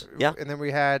Cardinals. Yeah. And then we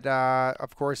had,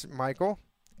 of course, Michael.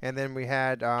 And then we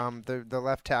had the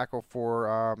left tackle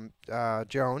for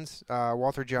Jones,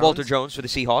 Walter Jones. Walter Jones for the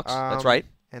Seahawks. That's right.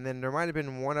 And then there might have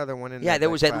been one other one in there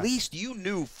was class. At least you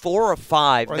knew 4 or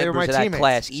 5 members of that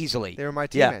class easily. They were my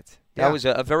teammates. Yeah. That was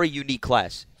a very unique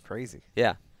class. Crazy.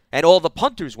 Yeah. And all the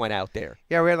punters went out there.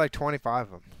 Yeah, we had like 25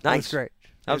 of them. Nice. That was great.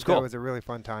 That was cool. That was a really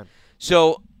fun time.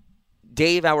 So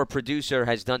Dave, our producer,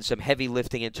 has done some heavy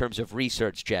lifting in terms of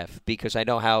research, Jeff, because I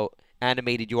know how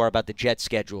animated you are about the Jets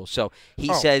schedule. So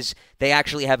he says they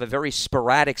actually have a very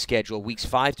sporadic schedule. Weeks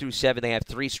 5 through 7, they have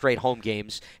 3 straight home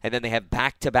games, and then they have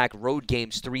back-to-back road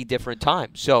games 3 different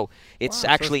times. So it's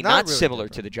actually not really similar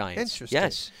to the Giants. Interesting.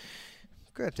 Yes.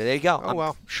 Good. So there you go. Oh,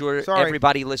 well. I'm sure Sorry.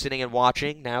 everybody listening and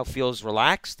watching now feels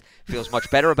relaxed, feels much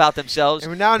better about themselves.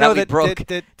 And we now know that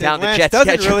down Lance the Jets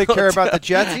doesn't schedule. really care about the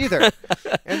Jets either.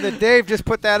 And that Dave just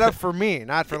put that up for me,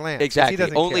 not for Lance. Exactly.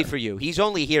 He Only care. for you. He's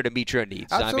only here to meet your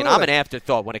needs. Absolutely. I mean, I'm an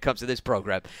afterthought when it comes to this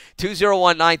program.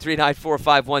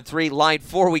 201-939-4513. Line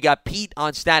 4, we got Pete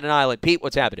on Staten Island. Pete,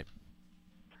 what's happening?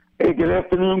 Hey, good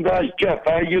afternoon, guys. Jeff,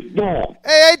 how you doing?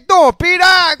 Hey, how you doing,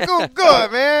 Peter?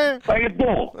 Good, man. How you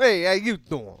doing? Hey, how you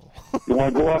doing? You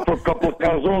want to go out for a couple of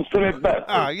calzones today, Beth?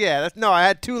 Oh, yeah. I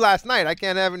had 2 last night. I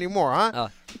can't have any more, huh?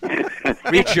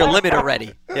 Reach your limit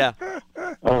already. Yeah.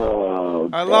 Oh,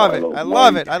 I love it. I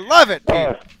love it. I love it,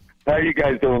 Pete. How you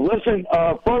guys doing? Listen,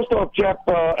 first off, Jeff,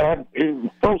 well,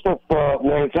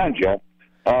 it's on, Jeff.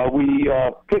 We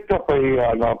picked up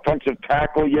an offensive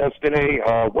tackle yesterday.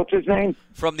 What's his name?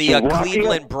 From the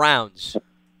Cleveland Browns.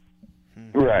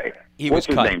 Right. What's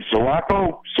his name?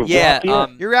 Sulaco? Yeah.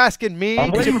 You're asking me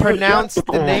to pronounce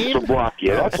the name?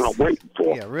 Slovakia. That's what I'm waiting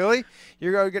for. Yeah, really?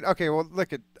 You're going to get okay. Well,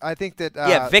 look at. I think that.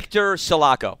 Victor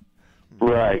Sulaco.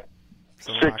 Right.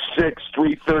 6'6",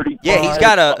 335. Yeah, he's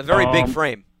got a very big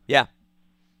frame. Yeah.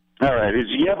 All right. Has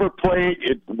he ever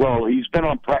played? Well, he's been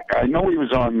on. I know he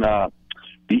was on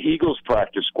the Eagles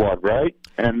practice squad, right?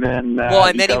 And then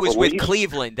he was with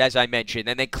Cleveland, as I mentioned,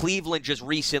 and then Cleveland just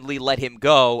recently let him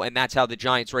go, and that's how the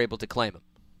Giants were able to claim him.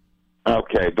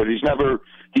 Okay, but he's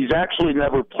actually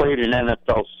never played an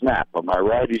NFL snap, am I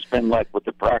right? He's been with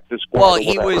the practice squad. Well,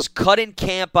 he was cut in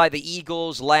camp by the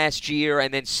Eagles last year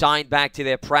and then signed back to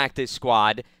their practice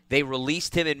squad. They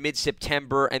released him in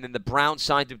mid-September, and then the Browns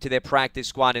signed him to their practice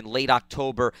squad in late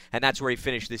October, and that's where he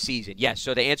finished the season. Yes,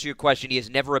 so to answer your question, he has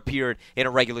never appeared in a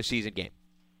regular season game.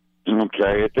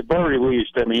 Okay, at the very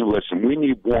least, I mean, listen, we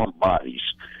need warm bodies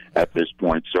at this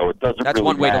point, so it doesn't That's really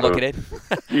one way matter, to look at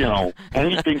it.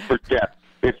 Anything for depth.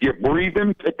 If you're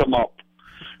breathing, pick them up,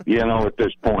 at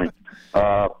this point,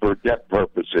 for depth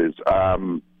purposes.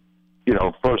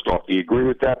 First off, do you agree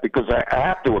with that? Because I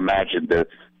have to imagine the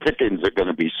pickings are going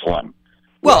to be slim.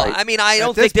 Well, right? I mean, I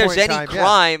don't think there's any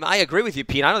crime. I agree with you,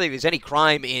 Pete. I don't think there's any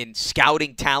crime in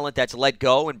scouting talent that's let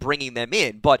go and bringing them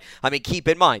in. But, I mean, keep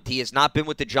in mind, he has not been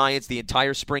with the Giants the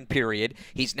entire spring period.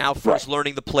 He's now first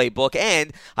learning the playbook,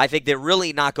 and I think they're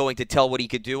really not going to tell what he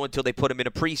could do until they put him in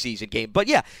a preseason game. But,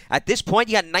 yeah, at this point,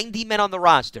 you got 90 men on the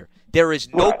roster. There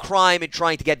is no crime in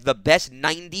trying to get the best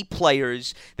 90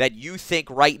 players that you think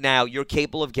right now you're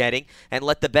capable of getting and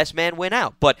let the best man win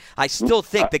out. But I still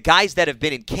think the guys that have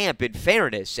been in camp, in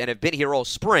fairness, and have been here all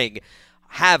spring,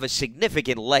 have a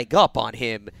significant leg up on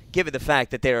him, given the fact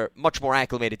that they're much more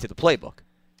acclimated to the playbook.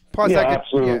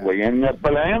 Absolutely. Yeah.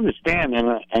 But I understand,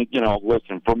 and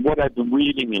listen, from what I've been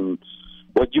reading and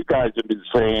what you guys have been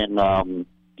saying,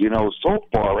 so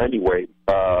far anyway,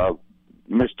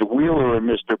 Mr. Wheeler and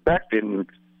Mr. Becton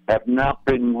have not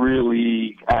been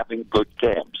really having good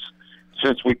camps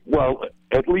at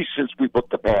least since we put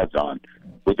the pads on.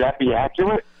 Would that be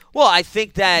accurate? Well, I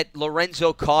think that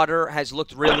Lorenzo Carter has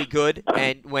looked really good,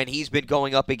 and when he's been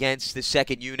going up against the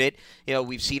second unit,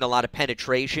 we've seen a lot of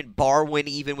penetration. Barwin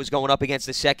even was going up against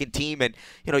the second team, and,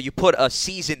 you put a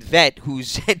seasoned vet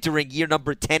who's entering year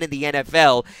number 10 in the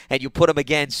NFL, and you put him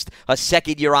against a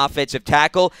second-year offensive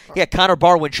tackle. Yeah, Connor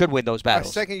Barwin should win those battles.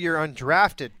 A second-year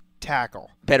undrafted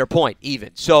tackle. Better point,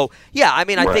 even. So, yeah, I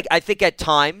mean, I think at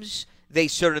times they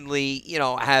certainly,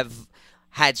 have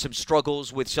had some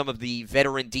struggles with some of the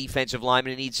veteran defensive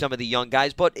linemen and needs some of the young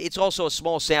guys, but it's also a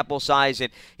small sample size.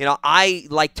 And, I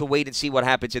like to wait and see what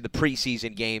happens in the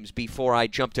preseason games before I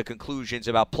jump to conclusions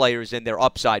about players and their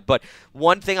upside. But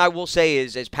one thing I will say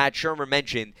is, as Pat Shurmur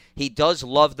mentioned, he does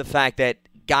love the fact that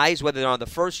guys, whether they're on the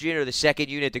first unit or the second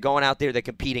unit, they're going out there, they're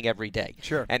competing every day.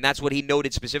 Sure. And that's what he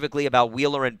noted specifically about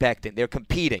Wheeler and Becton. They're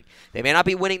competing. They may not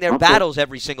be winning their battles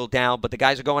every single down, but the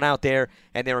guys are going out there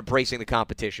and they're embracing the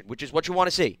competition, which is what you want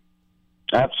to see.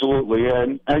 Absolutely.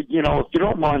 And, if you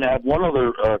don't mind, I have one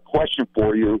other question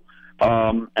for you,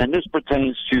 and this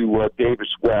pertains to Davis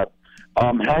Webb.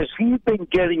 Has he been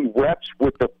getting reps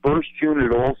with the first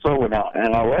unit also? And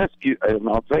I'll ask you, and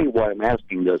I'll tell you why I'm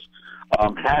asking this.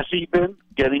 Has he been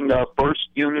getting the first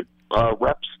unit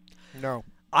reps? No.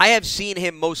 I have seen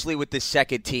him mostly with the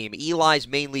second team. Eli's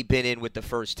mainly been in with the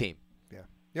first team. Yeah.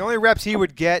 The only reps he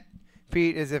would get,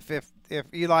 Pete, is if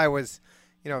Eli was,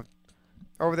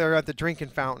 over there at the drinking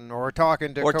fountain or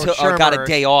talking to Coach Shurmur, or got a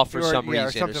day off for some reason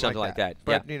reason or something like that.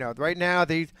 But, right now,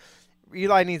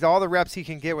 Eli needs all the reps he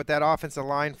can get with that offensive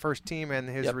line, first team, and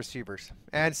his receivers,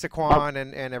 and Saquon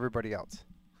and everybody else.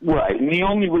 Right, and the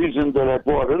only reason that I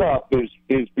brought it up is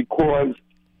because,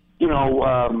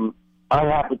 I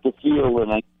happen to feel,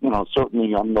 and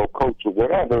certainly I'm no coach or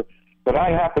whatever, but I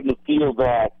happen to feel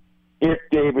that if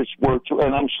Davis were to,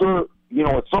 and I'm sure,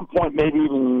 at some point, maybe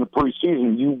even in the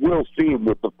preseason, you will see him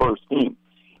with the first team.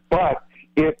 But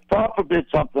if, God forbid,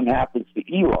 something happens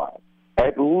to Eli,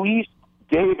 at least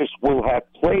Davis will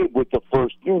have played with the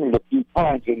first unit a few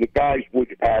times, and the guys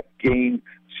would have gained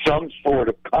some sort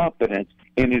of confidence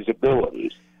in his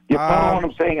abilities. You follow what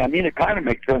I'm saying? I mean, it kind of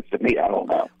makes sense to me. I don't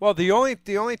know. Well, the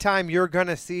only time you're going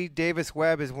to see Davis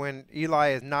Webb is when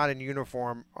Eli is not in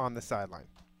uniform on the sideline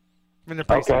in the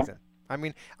preseason. Okay. I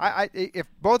mean, if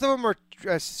both of them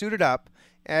are suited up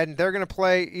and they're going to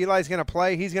play, Eli's going to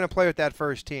play, he's going to play with that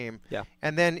first team. Yeah.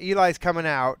 And then Eli's coming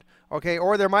out, okay?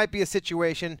 Or there might be a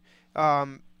situation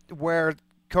where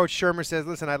Coach Shurmur says,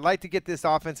 listen, I'd like to get this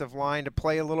offensive line to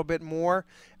play a little bit more.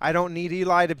 I don't need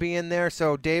Eli to be in there.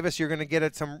 So, Davis, you're going to get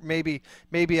it some maybe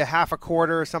a half a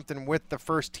quarter or something with the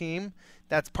first team.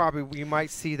 That's probably, you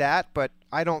might see that. But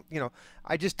I don't,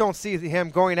 I just don't see him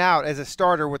going out as a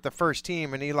starter with the first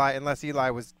team and Eli, unless Eli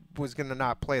was going to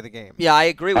not play the game. Yeah, I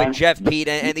agree with Jeff, Pete.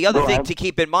 And the other thing to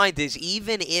keep in mind is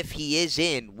even if he is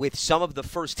in with some of the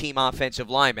first-team offensive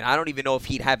linemen, I don't even know if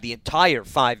he'd have the entire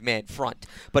five-man front.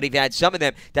 But if he had some of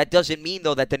them, that doesn't mean,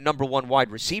 though, that the number one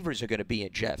wide receivers are going to be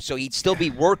in, Jeff. So he'd still be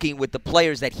working with the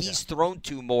players that he's thrown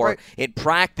to more in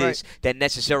practice than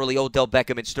necessarily Odell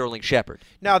Beckham and Sterling Shepard.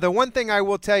 Now, the one thing I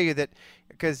will tell you that,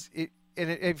 because if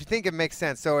you think it makes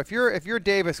sense, so if you're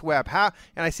Davis Webb, how?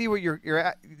 And I see what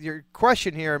your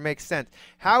question here makes sense.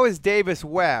 How is Davis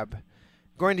Webb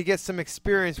going to get some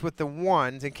experience with the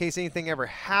ones in case anything ever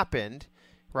happened,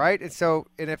 right? And so,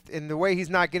 if in the way he's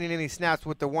not getting any snaps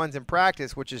with the ones in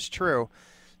practice, which is true,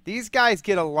 these guys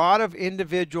get a lot of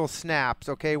individual snaps,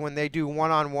 okay, when they do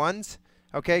one-on-ones.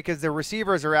 Okay, because the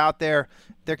receivers are out there,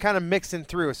 they're kind of mixing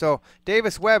through. So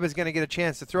Davis Webb is going to get a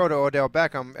chance to throw to Odell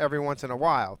Beckham every once in a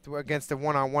while against the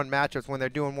one-on-one matchups when they're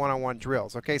doing one-on-one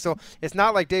drills. Okay, so it's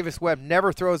not like Davis Webb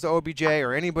never throws to OBJ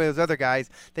or anybody of those other guys.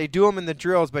 They do them in the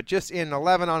drills, but just in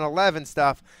 11-on-11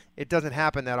 stuff, it doesn't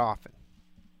happen that often.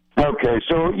 Okay,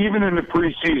 so even in the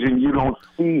preseason, you don't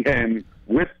see him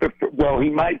with he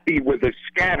might be with a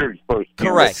scattered first team.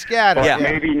 Correct. Scattered, yeah.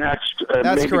 Maybe not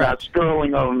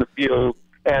Sterling on the field,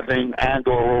 Evan and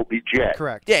or OBJ.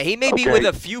 Correct. Yeah, he may be with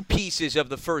a few pieces of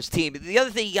the first team. The other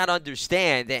thing you got to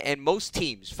understand, and most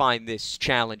teams find this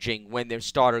challenging when their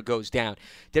starter goes down,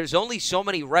 there's only so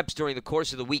many reps during the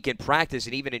course of the week in practice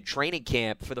and even in training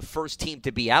camp for the first team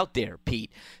to be out there,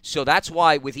 Pete. So that's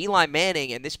why with Eli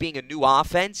Manning and this being a new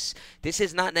offense, this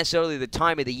is not necessarily the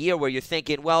time of the year where you're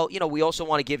thinking, well, we also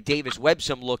want to give Davis Webb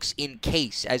some looks in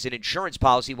case as an insurance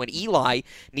policy when Eli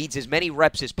needs as many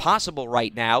reps as possible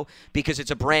right now because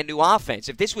it's a brand new offense.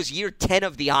 If this was year 10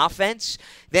 of the offense,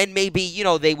 then maybe,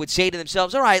 they would say to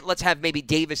themselves, all right, let's have maybe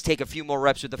Davis take a few more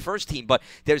reps with the first team. But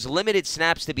there's limited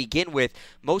snaps to begin with.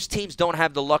 Most teams don't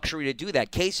have the luxury to do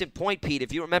that. Case in point, Pete,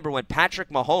 if you remember when Patrick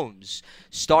Mahomes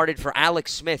started for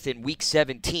Alex Smith in Week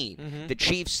 17, the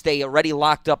Chiefs, they already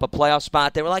locked up a playoff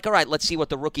spot. They were like, all right, let's see what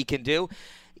the rookie can do.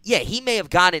 Yeah, he may have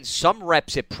gotten some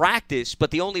reps at practice,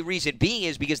 but the only reason being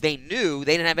is because they knew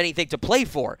they didn't have anything to play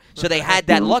for. So they had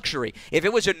that luxury. If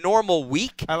it was a normal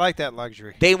week, I like that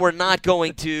luxury. They were not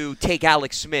going to take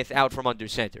Alex Smith out from under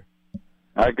center.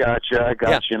 I got you.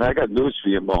 And I got news for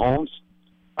you, Mahomes.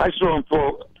 I saw him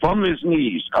throw from his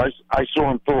knees. I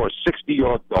saw him throw a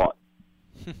 60-yard dart.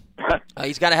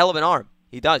 He's got a hell of an arm.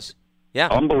 He does. Yeah.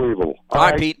 Unbelievable. All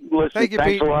right, Pete. Listen, Thank you,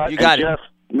 thanks Pete. a lot. You got and it. Jeff,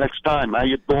 next time, how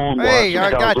you doing? Hey,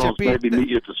 I got you, Calzones, Pete. Maybe meet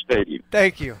you at the stadium.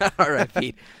 Thank you. All right,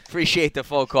 Pete. Appreciate the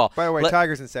phone call. By the way, Let-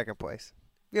 Tiger's in second place.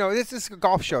 You know, this is a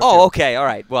golf show. Oh, too. okay. All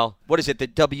right. Well, what is it? The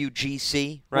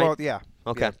WGC, right? Well, yeah.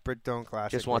 Okay. Yeah, Bridgestone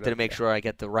Classic. Just wanted to whatever, make yeah. sure I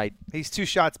get the right He's 2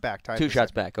 shots back. Tiger's 2 shots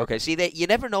second. back. Okay. See, you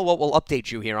never know what will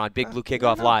update you here on Big Blue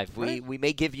Kickoff no, Live. right. We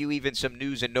may give you even some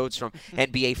news and notes from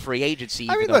NBA free agency,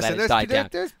 I even mean, though listen, that has died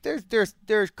down.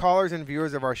 there's callers and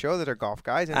viewers of our show that are golf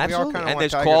guys, and we all Absolutely. kind of And want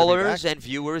there's Tiger to be callers back. and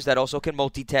viewers that also can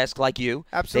multitask like you.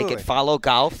 Absolutely. They can follow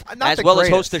golf Not as the well as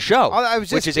greatest. host a show, I was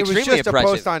just, which is it was extremely just impressive.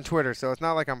 a post on Twitter, so it's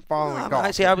not like I'm following golf.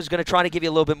 I see. I was going to try to give you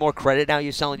a little bit more credit. Now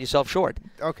you're selling yourself short.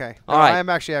 Okay. All right. I am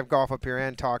actually have golf up here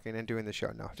and talking and doing the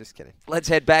show. No, just kidding. Let's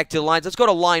head back to the lines. Let's go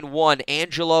to line 1,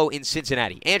 Angelo in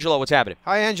Cincinnati. Angelo, what's happening?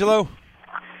 Hi, Angelo.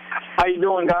 How you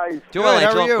doing, guys? Doing well, Good, how are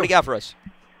Angelo. you? What do you got for us?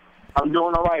 I'm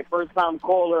doing all right. First time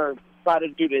caller.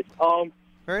 Decided to do this.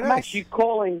 Very I'm nice. actually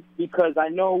calling because I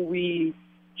know we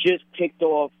just picked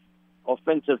off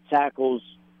offensive tackles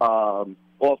off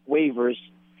waivers.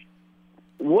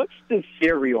 What's the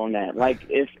theory on that? Like,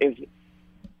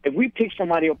 if we pick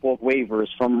somebody up off waivers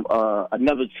from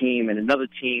another team and another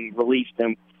team released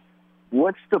them,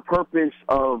 what's the purpose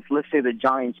of, let's say, the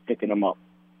Giants picking them up?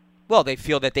 Well, they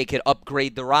feel that they could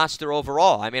upgrade the roster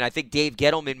overall. I mean, I think Dave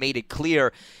Gettleman made it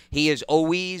clear he is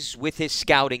always with his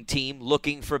scouting team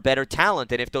looking for better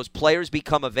talent. And if those players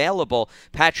become available,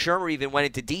 Pat Shurmur even went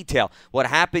into detail. What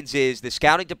happens is the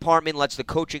scouting department lets the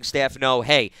coaching staff know,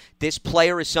 hey, this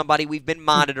player is somebody we've been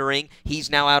monitoring. He's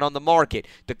now out on the market.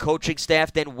 The coaching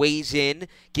staff then weighs in,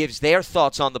 gives their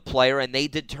thoughts on the player, and they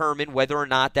determine whether or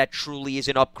not that truly is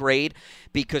an upgrade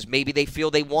because maybe they feel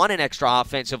they want an extra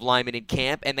offensive lineman in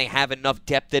camp and they have enough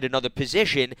depth at another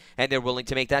position and they're willing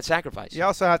to make that sacrifice. You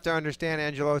also have to understand,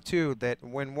 Angelo, too, that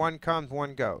when one comes,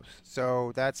 one goes.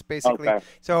 So that's basically Okay.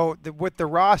 so with the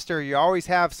roster, you always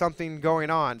have something going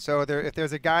on. So if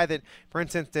there's a guy that, for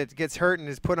instance, that gets hurt and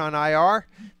is put on IR,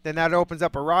 then that opens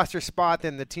up a roster spot.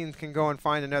 Then the teams can go and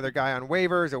find another guy on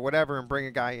waivers or whatever and bring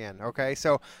a guy in. Okay,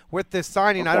 so with this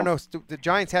signing, I don't know, the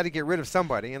Giants had to get rid of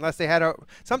somebody unless they had a.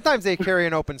 Sometimes they carry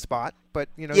an open spot, but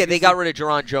you know. Yeah, they usually- got rid of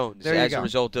Jerron Jones There you as a go.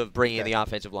 result of bringing in Okay. the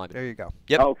offensive lineman. There you go.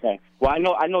 Yep. Okay. Well,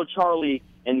 I know Charlie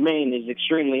in Maine is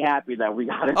extremely happy that we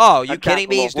got it. Oh, you kidding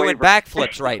me? He's doing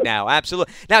backflips right now.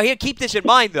 Absolutely. Now, here, keep this in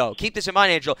mind, though. Keep this in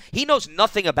mind, Angelo. He knows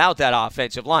nothing about that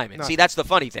offensive lineman. Nothing. See, that's the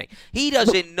funny thing. He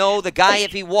doesn't know the guy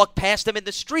if he walked past him in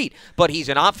the street. But he's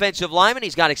an offensive lineman.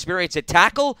 He's got experience at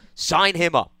tackle. Sign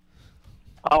him up.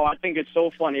 Oh, I think it's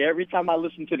so funny. Every time I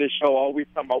listen to this show, I always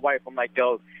tell my wife, I'm like,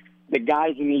 yo, the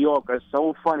guys in New York are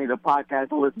so funny, the podcast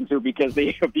to listen to, because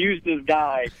they abuse this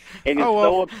guy and is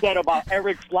so upset about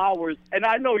Eric Flowers. And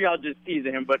I know y'all just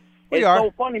teasing him, but it's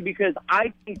so funny because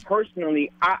I think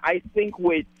personally, I think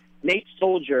with Nate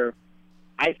Soldier,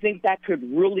 I think that could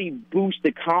really boost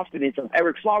the confidence of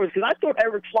Eric Flowers, because I thought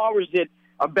Eric Flowers did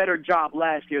a better job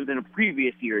last year than the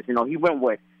previous years. You know, he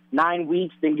went, 9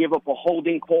 weeks, then give up a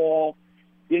holding call.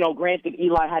 You know, granted,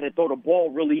 Eli had to throw the ball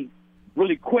really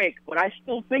quick, but I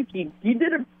still think he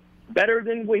did it better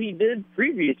than what he did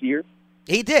previous year.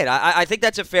 He did. I think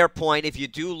that's a fair point. If you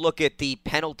do look at the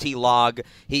penalty log,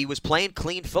 he was playing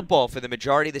clean football for the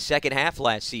majority of the second half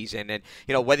last season. And,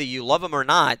 you know, whether you love him or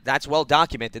not, that's well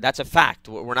documented. That's a fact.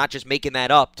 We're not just making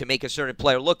that up to make a certain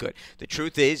player look good. The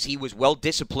truth is he was well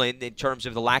disciplined in terms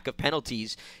of the lack of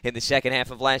penalties in the second half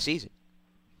of last season.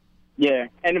 Yeah,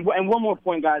 and one more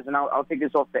point, guys, and I'll take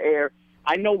this off the air.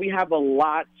 I know we have a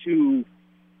lot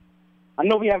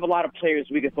of players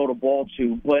we can throw the ball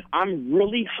to, but I'm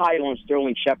really high on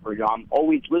Sterling Shepard. I'm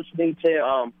always listening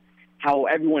to how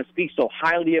everyone speaks so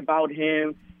highly about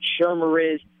him.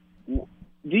 Shurmur is. Do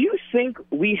you think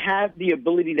we have the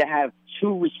ability to have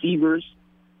 2 receivers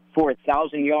for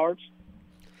 1,000 yards?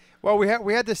 Well, we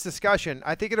had this discussion.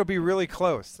 I think it'll be really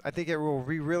close. I think it will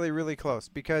be really, really close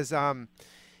because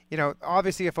you know,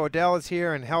 obviously if Odell is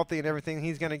here and healthy and everything,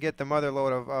 he's going to get the mother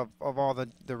load of all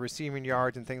the receiving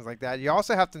yards and things like that. You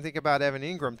also have to think about Evan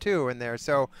Ingram, too, in there.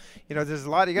 So, you know, there's a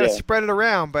lot. You got to spread it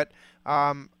around. But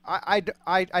I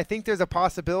think there's a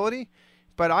possibility.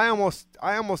 But I almost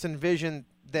envision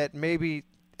that maybe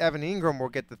Evan Ingram will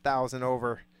get the 1,000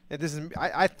 over. This is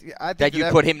I think that you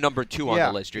put him number 2 on the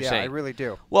list, you're saying. Yeah, I really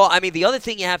do. Well, I mean, the other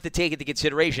thing you have to take into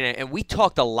consideration, and we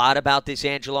talked a lot about this,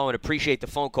 Angelo, and appreciate the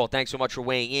phone call. Thanks so much for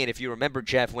weighing in. If you remember,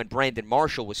 Jeff, when Brandon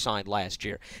Marshall was signed last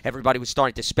year, everybody was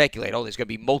starting to speculate, there's going to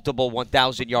be multiple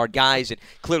 1,000-yard guys, and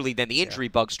clearly then the injury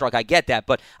bug struck. I get that,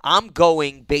 but I'm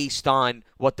going based on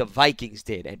what the Vikings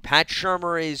did. And Pat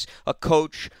Shurmur is a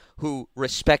coach who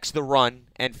respects the run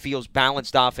and feels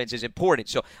balanced offense is important.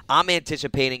 So I'm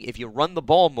anticipating if you run the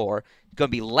ball more, it's going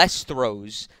to be less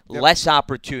throws, less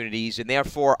opportunities, and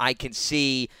therefore I can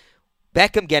see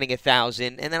Beckham getting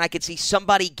 1,000, and then I could see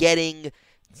somebody getting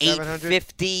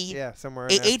 850. Yeah, somewhere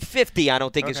in there. 850 I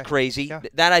don't think is crazy. Yeah.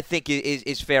 That I think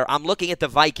is fair. I'm looking at the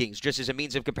Vikings just as a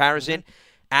means of comparison.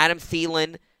 Adam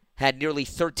Thielen had nearly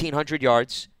 1,300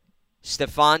 yards.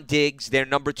 Stephon Diggs, their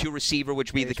number 2 receiver,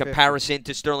 which would be the comparison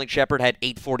to Sterling Shepard, had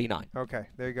 849. Okay,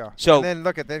 there you go. So, and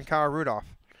then then Kyle Rudolph.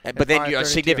 But then you're a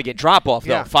significant drop-off,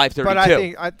 though, 532. But I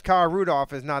think Kyle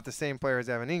Rudolph is not the same player as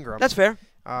Evan Ingram. That's fair.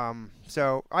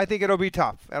 So I think it'll be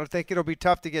tough. I think it'll be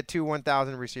tough to get 2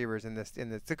 1,000 receivers in this.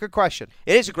 It's a good question.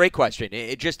 It is a great question.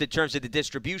 It just in terms of the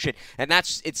distribution, and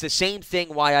it's the same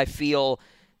thing why I feel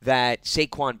that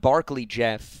Saquon Barkley,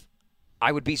 Jeff,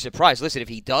 I would be surprised. Listen, if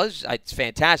he does, it's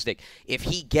fantastic. If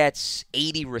he gets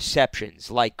 80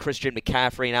 receptions like Christian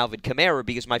McCaffrey and Alvin Kamara,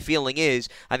 because my feeling is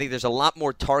I think there's a lot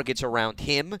more targets around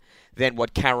him than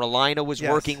what Carolina was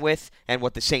working with and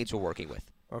what the Saints were working with.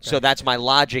 Okay. So that's my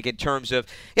logic in terms of,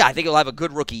 I think he'll have a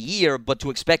good rookie year, but to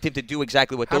expect him to do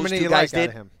exactly what those two guys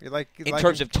did in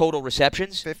terms of total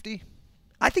receptions. 50?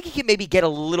 I think he can maybe get a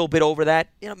little bit over that.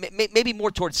 Maybe more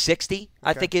towards 60,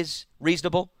 I think is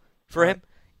reasonable for him.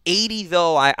 80,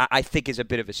 though, I think is a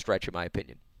bit of a stretch in my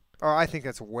opinion. Oh, I think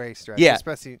that's way stretch. Yeah.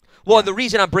 Especially. Well, and the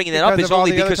reason I'm bringing that up is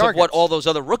only because of what all those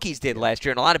other rookies did last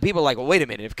year. And a lot of people are like, well, wait a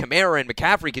minute. If Kamara and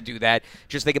McCaffrey could do that,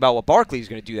 just think about what Barkley's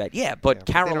going to do that. Yeah, but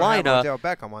Carolina. They don't have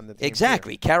Odell Beckham on the team.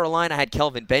 Exactly. Too. Carolina had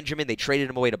Kelvin Benjamin. They traded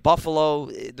him away to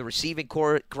Buffalo. The receiving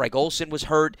core, Greg Olsen was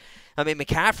hurt. I mean,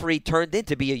 McCaffrey turned in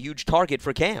to be a huge target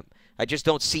for Cam. I just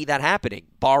don't see that happening,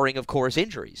 barring, of course,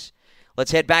 injuries. Let's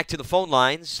head back to the phone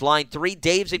lines. Line 3,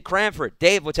 Dave's in Cranford.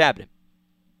 Dave, what's happening?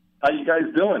 How you guys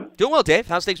doing? Doing well, Dave.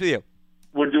 How's things with you?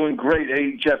 We're doing great.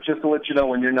 Hey, Jeff, just to let you know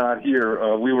when you're not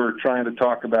here, we were trying to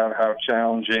talk about how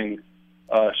challenging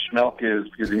Schmelk is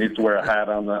because he needs to wear a hat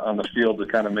on the field to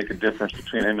kind of make a difference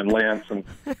between him and Lance.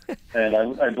 And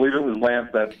I believe it was Lance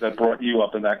that brought you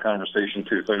up in that conversation,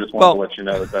 too. So I just wanted to let you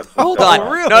know that's... Hold on.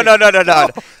 Really? No.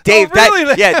 Dave,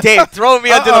 Dave, throwing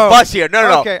me under the bus here.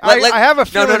 No. Okay, I have a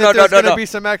feeling that there's going to be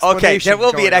some explanation. Okay, there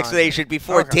will be an explanation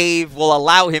before Dave will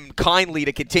allow him kindly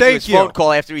to continue his phone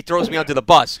call after he throws me under the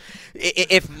bus.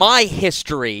 If my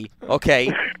history,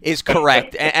 is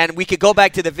correct, and we could go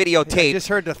back to the videotape. I just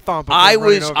heard the thump. I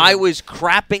was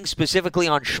crapping specifically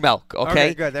on Schmelk,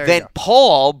 okay? Good. There then you go.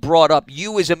 Paul brought up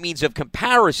you as a means of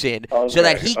comparison so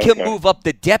that he can move up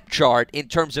the depth chart in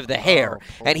terms of the hair.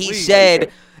 And he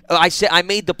said, I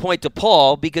made the point to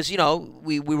Paul because,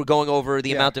 we were going over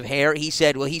the amount of hair. He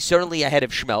said, well, he's certainly ahead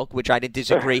of Schmelk, which I didn't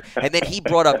disagree. And then he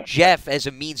brought up Jeff as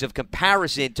a means of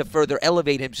comparison to further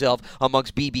elevate himself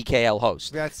amongst BBKL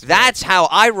hosts. That's how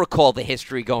I recall the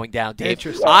history going down, Dave.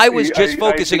 I was just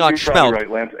focusing on Schmelk.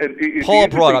 Right, Lance. Paul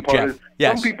brought up Jeff.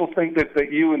 Yes. Some people think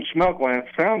that you and Schmelk, Lance,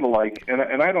 sound alike, and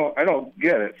I don't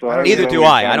get it. So neither do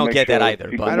I. I don't get that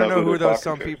either. But I don't know who those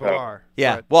some people are.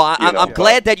 Yeah. Well, I'm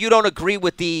glad that you don't agree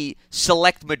with the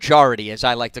select majority, as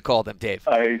I like to call them, Dave.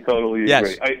 I totally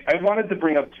agree. I wanted to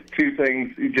bring up two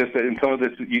things, and some of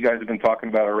this you guys have been talking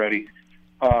about already,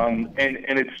 and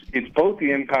it's both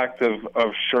the impact of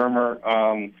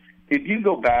Shurmur. If you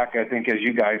go back, I think, as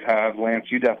you guys have, Lance,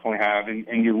 you definitely have,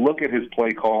 and you look at his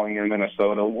play calling in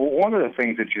Minnesota, one of the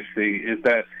things that you see is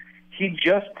that he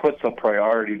just puts a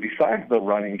priority, besides the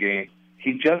running game,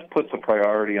 he just puts a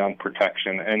priority on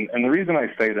protection. And the reason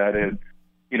I say that is,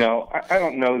 I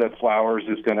don't know that Flowers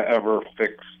is going to ever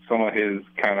fix some of his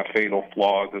kind of fatal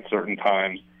flaws at certain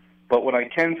times. But what I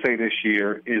can say this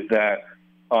year is that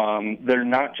they're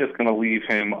not just going to leave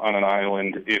him on an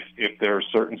island if there are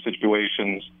certain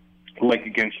situations like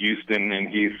against Houston and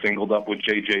he's singled up with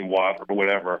J.J. Watt or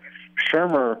whatever.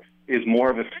 Shurmur is more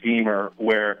of a schemer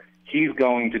where he's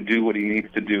going to do what he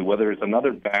needs to do, whether it's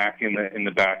another back in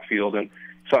the backfield. And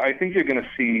so I think you're going to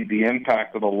see the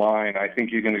impact of the line. I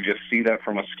think you're going to just see that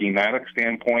from a schematic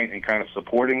standpoint and kind of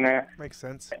supporting that. Makes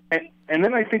sense. And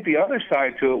then I think the other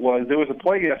side to it was there was a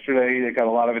play yesterday that got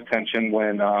a lot of attention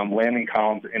when Landon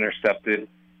Collins intercepted,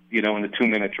 in the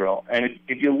 2-minute drill. And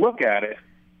if you look at it,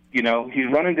 he's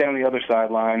running down the other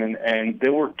sideline, and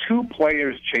there were two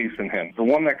players chasing him. The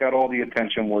one that got all the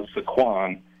attention was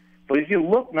Saquon. But if you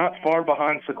look not far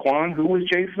behind Saquon, who was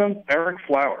chasing him? Eric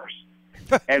Flowers.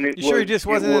 And you sure he just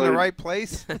wasn't in the right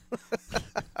place?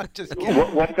 Just kidding.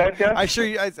 What's that, Jeff? I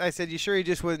said, you sure he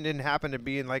just didn't happen to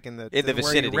be in the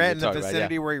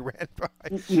vicinity where he ran by?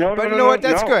 No, but you know what?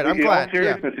 That's good. I'm glad. In all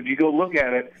seriousness, if you go look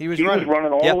at it, he was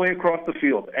running all the way across the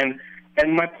field. And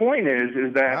And my point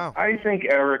is that Wow. I think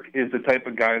Eric is the type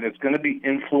of guy that's going to be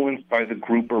influenced by the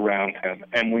group around him.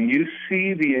 And when you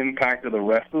see the impact of the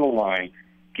rest of the line,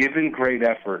 given great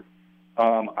effort,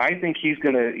 I think he's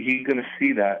gonna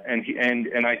see that,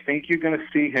 and I think you're gonna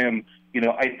see him.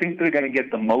 I think they're gonna get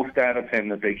the most out of him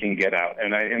that they can get out,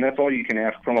 and that's all you can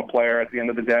ask from a player at the end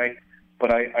of the day.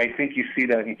 But I think you see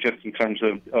that just in terms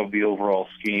of the overall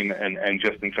scheme and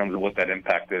just in terms of what that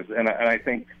impact is. And I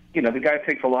think, the guy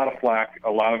takes a lot of flack.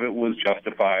 A lot of it was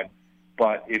justified.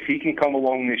 But if he can come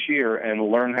along this year and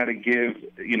learn how to give,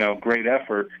 great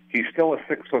effort, he's still a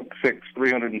 6'6",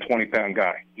 320-pound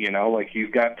guy. He's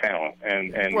got talent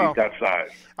and he's got size.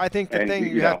 I think the thing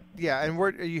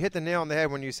you hit the nail on the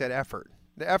head when you said effort.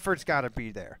 The effort's got to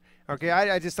be there. Okay,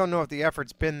 I just don't know if the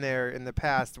effort's been there in the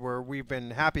past where we've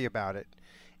been happy about it.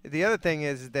 The other thing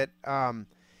is that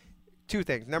two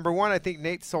things. Number one, I think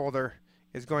Nate Solder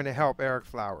is going to help Eric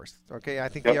Flowers. Okay, I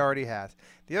think he already has.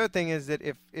 The other thing is that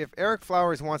if Eric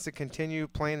Flowers wants to continue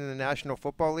playing in the National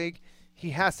Football League, he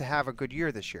has to have a good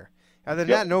year this year. Other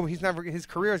than that, no, he's never. His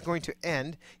career is going to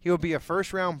end. He'll be a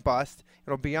first-round bust.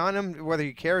 It'll be on him whether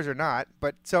he cares or not.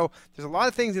 But so there's a lot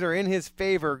of things that are in his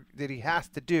favor that he has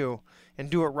to do and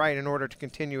do it right in order to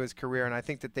continue his career. And I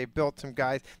think that they built some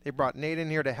guys. They brought Nate in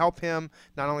here to help him,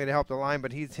 not only to help the line,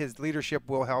 but his leadership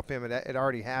will help him. It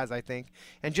already has, I think.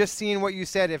 And just seeing what you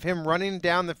said, if him running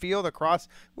down the field across,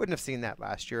 wouldn't have seen that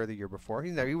last year or the year before.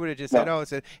 He would have just said, "Oh,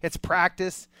 it's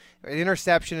practice, an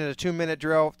interception in a 2-minute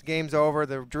drill. The game's over.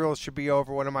 The drills should be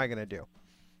over. What am I going to do?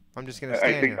 I'm just going to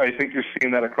stand here." I think you're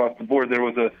seeing that across the board. There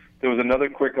was another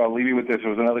quick. I'll leave you with this. There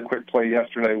was another quick play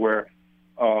yesterday where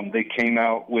they came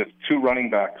out with two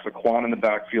running backs, Saquon in the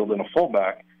backfield and a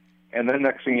fullback, and then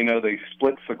next thing you know, they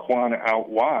split Saquon out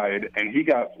wide, and he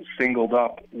got singled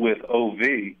up with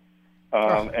OV,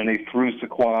 and they threw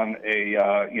Saquon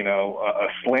a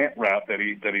slant route that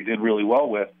he did really well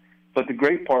with. But the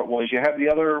great part was you have the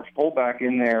other fullback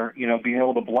in there, being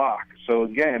able to block. So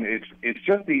again, it's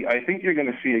just I think you're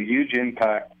going to see a huge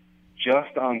impact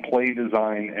just on play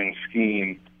design and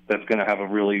scheme that's going to have a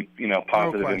really,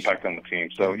 positive impact on the team.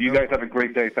 So you guys have a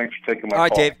great day. Thanks for taking my call. All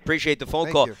right, Dave. Appreciate the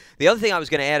phone call. You. The other thing I was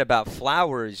going to add about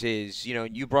Flowers is,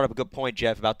 you brought up a good point,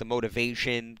 Jeff, about the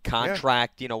motivation,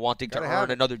 contract, wanting to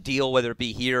earn another deal, whether it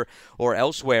be here or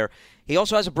elsewhere. He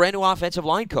also has a brand-new offensive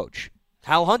line coach,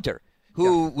 Hal Hunter,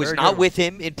 who was not with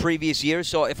him in previous years.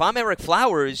 So if I'm Eric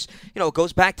Flowers, it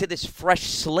goes back to this fresh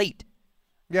slate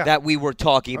that we were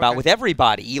talking about with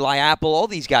everybody, Eli Apple, all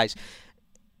these guys.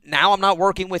 Now I'm not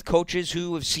working with coaches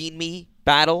who have seen me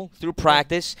battle through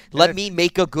practice. Let me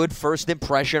make a good first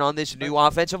impression on this new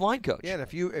offensive line coach. Yeah, and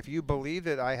if you believe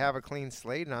that I have a clean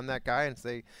slate and I'm that guy and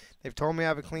they've told me I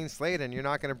have a clean slate and you're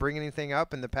not going to bring anything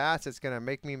up in the past that's going to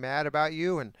make me mad about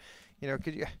you, and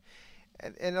could you?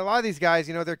 And a lot of these guys,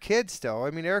 they're kids still. I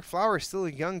mean, Eric Flowers is still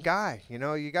a young guy.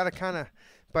 You got to kind of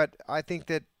 – but I think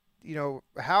that,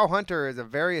 Hal Hunter is a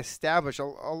very established – a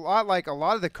lot like a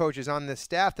lot of the coaches on this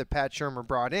staff that Pat Shurmur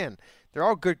brought in. They're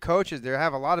all good coaches. They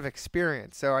have a lot of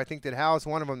experience. So I think that Hal is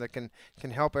one of them that can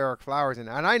help Eric Flowers. And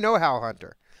I know Hal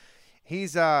Hunter. He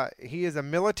is a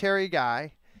military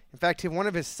guy. In fact, one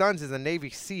of his sons is a Navy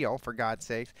SEAL, for God's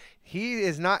sakes.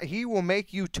 He will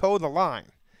make you toe the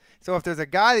line. So if there's a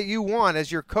guy that you want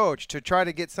as your coach to try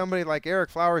to get somebody like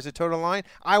Eric Flowers to toe the line,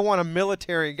 I want a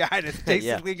military guy that's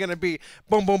basically going to be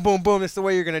boom, boom, boom, boom. That's the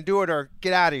way you're going to do it, or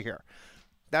get out of here.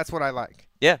 That's what I like.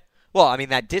 Yeah. Well, I mean,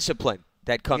 that discipline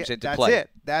that comes into play. That's it.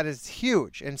 That is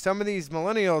huge. And some of these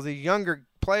millennials, the younger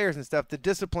players and stuff, the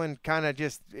discipline kind of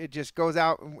just goes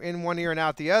out in one ear and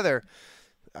out the other.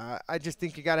 I just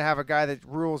think you got to have a guy that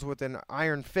rules with an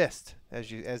iron fist,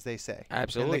 as they say.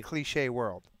 Absolutely. In the cliche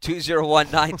world.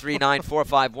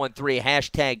 201-939-4513,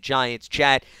 hashtag Giants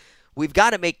Chat. We've got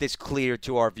to make this clear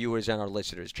to our viewers and our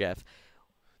listeners, Jeff.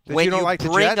 When you don't like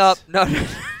bring the Jets? up no.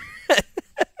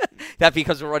 That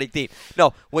because we're running deep.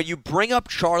 No, when you bring up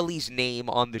Charlie's name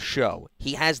on the show,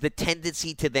 he has the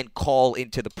tendency to then call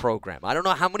into the program. I don't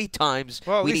know how many times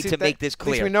we need to make this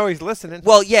clear. At least we know he's listening.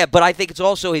 Well, yeah, but I think it's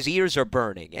also his ears are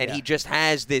burning, and he just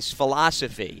has this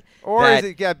philosophy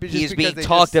that he's being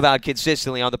talked about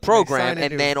consistently on the program,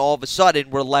 and then all of a sudden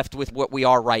we're left with what we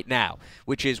are right now,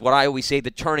 which is what I always say,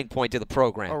 the turning point of the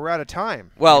program. Oh, we're out of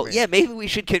time. Well, maybe we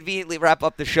should conveniently wrap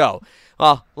up the show.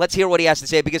 Well, let's hear what he has to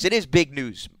say, because it is big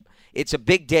news. It's a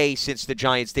big day since the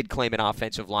Giants did claim an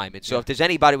offensive lineman. So if there's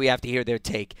anybody we have to hear their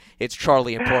take, it's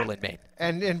Charlie in Portland, Maine.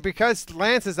 And because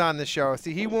Lance is on the show,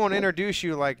 see, he won't introduce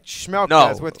you like Schmelk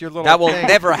does with your little that will thing.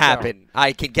 never happen.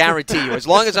 I can guarantee you. As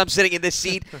long as I'm sitting in this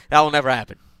seat, that will never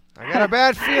happen. I got a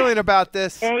bad feeling about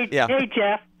this. Hey, Yeah. hey,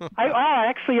 Jeff.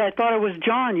 Actually, I thought it was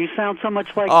John. You sound so much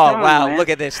like Oh, John, wow. man. Look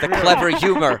at this. The clever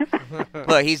humor.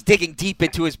 Look, he's digging deep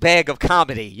into his bag of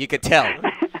comedy. You could tell.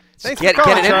 Thanks Get for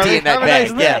calling, it empty Charlie. in that Have a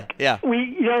bag. nice Yeah, day.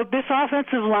 yeah. This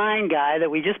offensive line guy that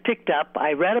we just picked up,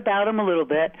 I read about him a little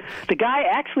bit. The guy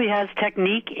actually has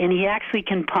technique, and he actually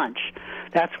can punch.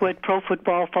 That's what Pro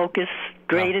Football Focus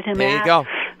graded him there you at, go.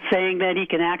 saying that he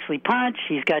can actually punch.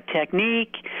 He's got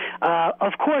technique.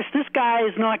 Of course, this guy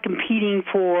is not competing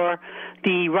for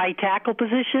the right tackle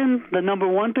position, the number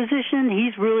one position.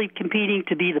 He's really competing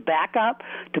to be the backup,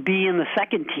 to be in the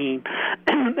second team.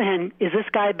 And is this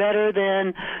guy better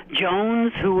than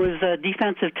Jones, who was a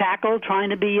defensive tackle trying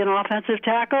to be an offensive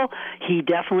tackle? He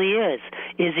definitely is.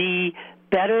 Is he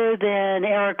better than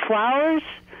Eric Flowers?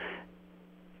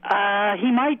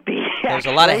 He might be. There's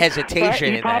a lot of actually, hesitation but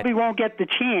in he that. probably won't get the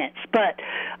chance. But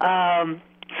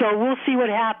so we'll see what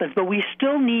happens. But we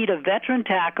still need a veteran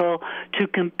tackle to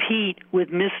compete with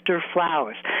Mr.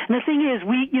 Flowers. And the thing is,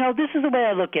 this is the way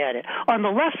I look at it. On the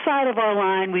left side of our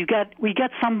line, we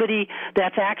got somebody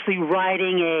that's actually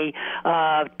riding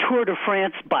a Tour de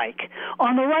France bike.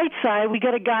 On the right side, we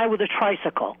got a guy with a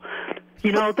tricycle.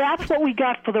 That's what we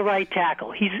got for the right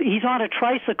tackle. He's on a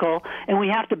tricycle, and we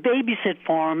have to babysit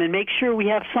for him and make sure we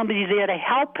have somebody there to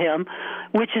help him,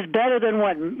 which is better than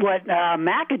what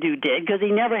McAdoo did, because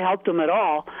he never helped him at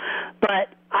all. But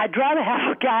I'd rather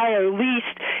have a guy who at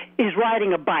least is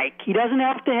riding a bike. He doesn't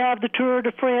have to have the Tour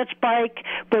de France bike,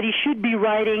 but he should be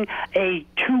riding a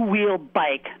two-wheel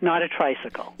bike, not a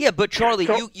tricycle. Yeah, but Charlie,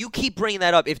 you keep bringing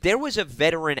that up. If there was a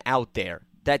veteran out there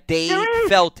that they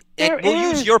felt, and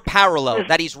we'll use your parallel,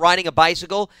 that he's riding a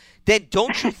bicycle, then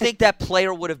don't you think that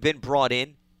player would have been brought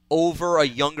in over a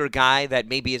younger guy that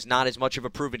maybe is not as much of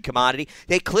a proven commodity?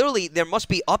 There must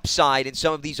be upside in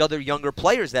some of these other younger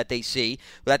players that they see,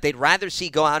 that they'd rather see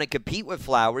go out and compete with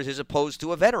Flowers as opposed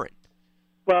to a veteran.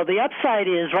 Well, the upside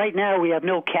is right now we have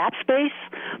no cap space,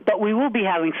 but we will be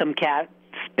having some cap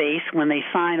space when they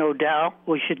sign Odell.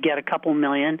 We should get a couple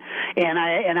million, and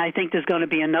I think there's going to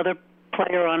be another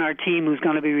player on our team who's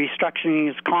going to be restructuring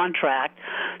his contract,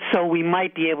 so we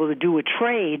might be able to do a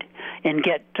trade and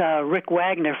get Rick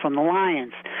Wagner from the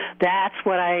Lions. That's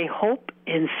what I hope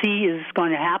and see is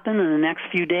going to happen in the next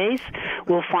few days.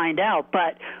 We'll find out.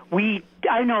 But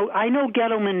I know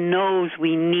Gettleman knows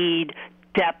we need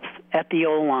depth at the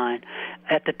O-line,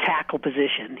 at the tackle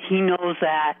position. He knows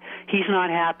that. He's not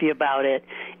happy about it,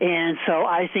 and so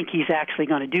I think he's actually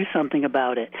going to do something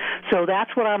about it. So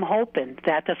that's what I'm hoping,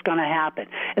 that's going to happen.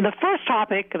 And the first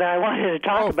topic that I wanted to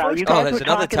talk about, you guys were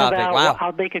talking about, wow.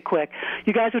 I'll make it quick.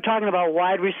 You guys were talking about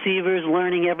wide receivers,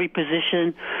 learning every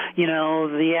position,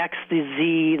 the X, the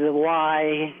Z, the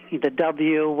Y, the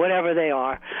W, whatever they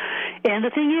are. And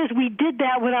the thing is, we did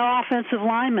that with our offensive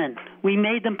linemen. We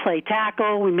made them play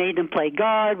tackle, we made them play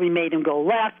guard, we made them go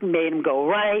left, we made them go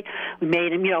right, we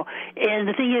made them, and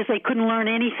the thing is they couldn't learn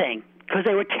anything because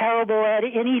they were terrible at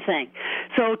anything.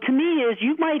 So to me is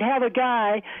you might have a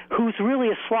guy who's really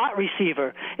a slot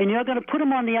receiver, and you're going to put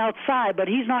him on the outside, but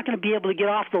he's not going to be able to get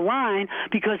off the line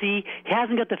because he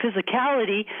hasn't got the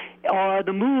physicality or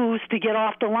the moves to get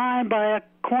off the line by a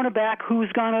cornerback who's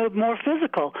more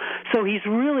physical. So he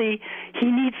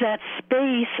needs that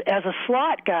space as a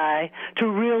slot guy to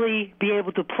really be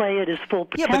able to play at his full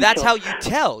potential. Yeah, but that's how you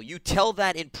tell. You tell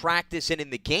that in practice and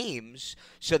in the games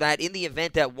so that in the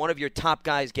event that one of your top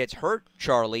guys gets hurt,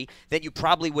 Charlie, then you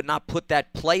probably would not put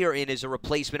that player in as a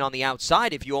replacement on the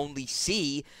outside if you only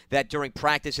see that during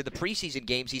practice in the preseason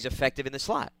games he's effective in the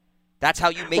slot. That's how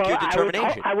you make your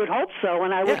determination. I would hope so,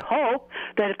 and I would hope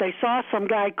that if they saw some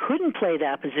guy couldn't play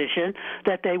that position,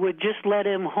 that they would just let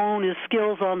him hone his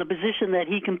skills on the position that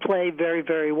he can play very,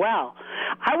 very well.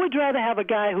 I would rather have a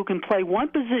guy who can play one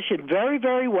position very,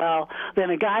 very well than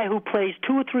a guy who plays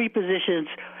two or three positions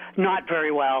not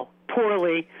very well,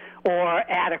 poorly, or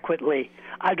adequately.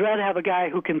 I'd rather have a guy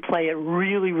who can play it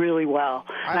really, really well.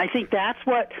 And I think that's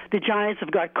what the Giants have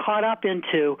got caught up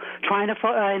into, trying to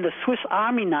find the Swiss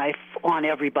Army knife on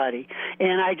everybody.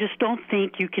 And I just don't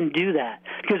think you can do that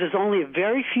because there's only a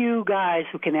very few guys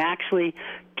who can actually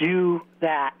do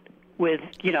that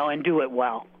and do it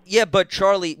well. Yeah, but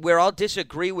Charlie, where I'll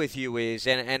disagree with you is,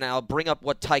 and I'll bring up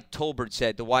what Tyke Tolbert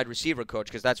said, the wide receiver coach,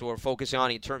 because that's what we're focusing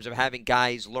on in terms of having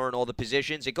guys learn all the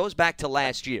positions. It goes back to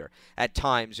last year at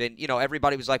times, and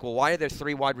everybody was like, well, why are there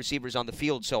three wide receivers on the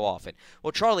field so often?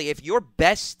 Well, Charlie, if your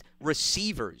best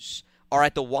receivers are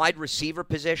at the wide receiver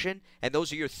position, and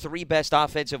those are your three best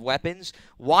offensive weapons,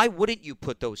 why wouldn't you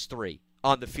put those three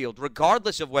on the field,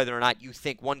 regardless of whether or not you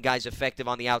think one guy's effective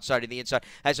on the outside or the inside,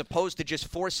 as opposed to just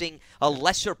forcing a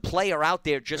lesser player out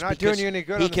there just because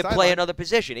he can play another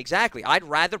position. Exactly. I'd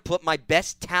rather put my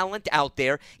best talent out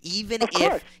there, even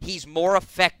if he's more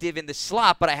effective in the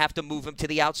slot, but I have to move him to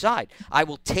the outside. I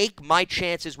will take my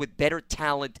chances with better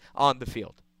talent on the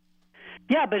field.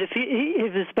 Yeah, but if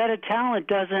his better talent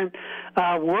doesn't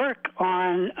work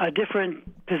on a different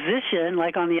position,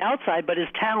 like on the outside, but his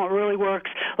talent really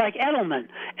works, like Edelman.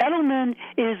 Edelman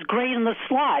is great in the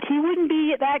slot. He wouldn't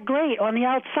be that great on the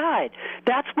outside.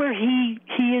 That's where he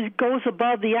goes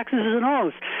above the X's and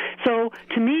O's. So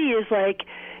to me, is like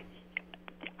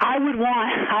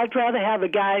I'd rather have a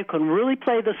guy who can really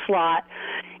play the slot,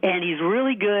 and he's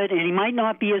really good, and he might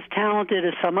not be as talented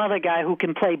as some other guy who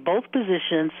can play both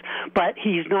positions, but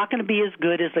he's not going to be as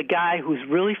good as a guy who's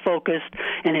really focused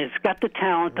and has got the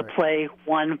talent to play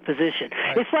one position.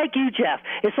 It's like you, Jeff.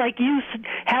 It's like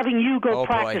having you go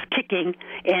practice kicking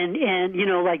and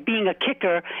like being a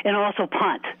kicker and also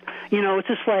punt. It's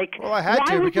just like, well, I had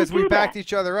to because we backed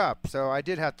each other up, so I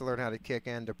did have to learn how to kick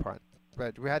and to punt.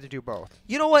 But we had to do both.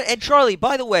 You know what? And Charlie,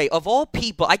 by the way, of all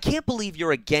people, I can't believe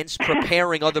you're against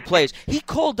preparing other players. He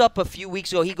called up a few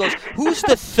weeks ago. He goes, "Who's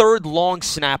the third long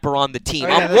snapper on the team?"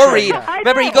 I'm worried.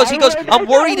 Remember, he goes, "I'm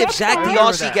worried if Zach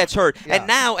DeOssie gets hurt." Yeah.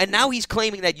 And now he's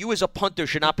claiming that you as a punter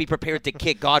should not be prepared to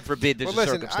kick. God forbid there's a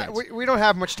circumstance. We don't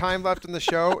have much time left in the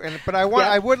show, but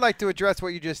I would like to address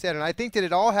what you just said, and I think that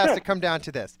it all has to come down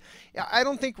to this. I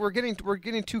don't think we're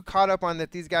getting too caught up on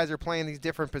that these guys are playing these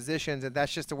different positions, and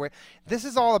that's just the way. This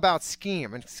is all about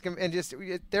scheme, and just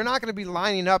they're not going to be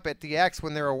lining up at the X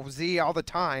when they're a Z all the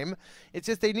time. It's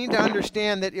just they need to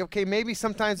understand that, okay, maybe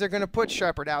sometimes they're going to put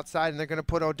Shepard outside and they're going to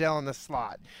put Odell in the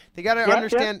slot. They got to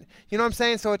understand, you know what I'm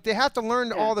saying? So they have to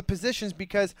learn all the positions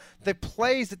because the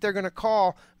plays that they're going to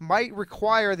call might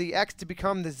require the X to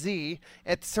become the Z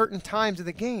at certain times of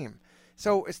the game.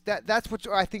 So that's what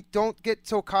I think. Don't get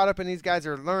so caught up in these guys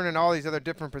are learning all these other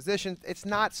different positions. It's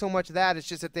not so much that. It's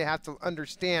just that they have to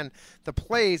understand the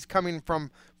plays coming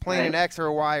from playing an X or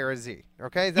a Y or a Z.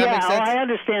 Okay, does that make sense? Yeah, I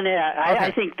understand that. I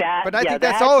think that. But I think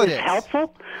that's all it is.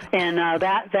 Helpful, and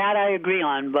that I agree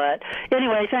on. But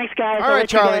anyway, thanks, guys. All right,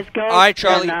 Charlie. You guys go. All right,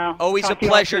 Charlie. And, always a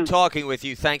pleasure talking with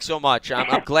you. Thanks so much.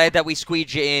 I'm glad that we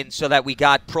squeezed you in so that we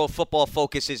got Pro Football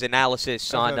Focus's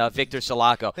analysis on Victor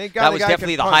Salako. That was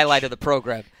definitely the highlight of the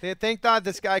program. Thank God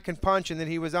this guy can punch, and that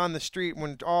he was on the street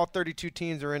when all 32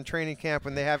 teams are in training camp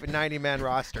when they have 90-man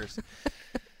rosters.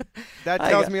 That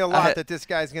tells me a lot that this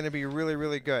guy's going to be really,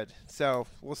 really good. So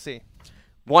we'll see.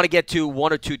 Want to get to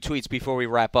one or two tweets before we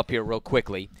wrap up here real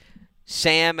quickly.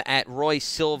 Sam at Roy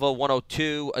Silva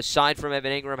 102. Aside from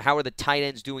Evan Ingram, how are the tight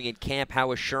ends doing in camp?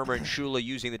 How is Shermer and Shula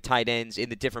using the tight ends in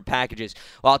the different packages?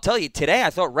 Well, I'll tell you, today I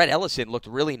thought Rhett Ellison looked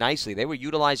really nicely. They were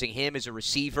utilizing him as a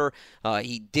receiver.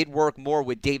 He did work more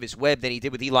with Davis Webb than he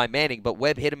did with Eli Manning, but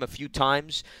Webb hit him a few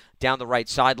times down the right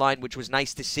sideline, which was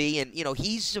nice to see. And,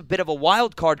 he's a bit of a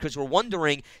wild card because we're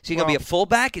wondering, is he going to be a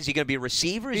fullback? Is he going to be a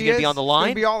receiver? Is he going to be on the line?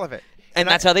 He's going to be all of it. And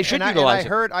that's how they should utilize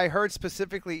it. I heard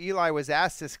specifically Eli was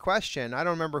asked this question. I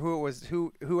don't remember who it was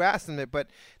who asked him it, but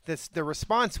the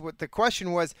response, the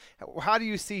question was, how do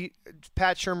you see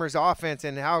Pat Shurmur's offense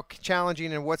and how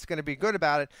challenging and what's going to be good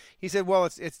about it? He said, well,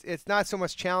 it's not so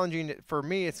much challenging for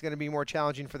me. It's going to be more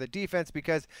challenging for the defense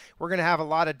because we're going to have a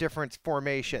lot of different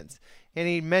formations. And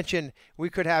he mentioned we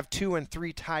could have 2 and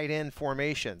 3 tight end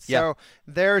formations. Yep. So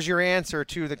there's your answer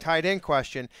to the tight end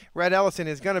question. Rhett Ellison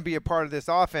is going to be a part of this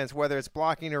offense, whether it's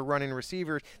blocking or running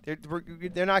receivers.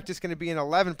 They're not just going to be in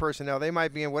 11 personnel. They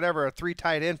might be in a 3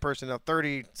 tight end personnel,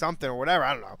 30 something or whatever.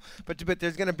 I don't know. But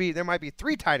there might be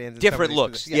 3 tight ends. Different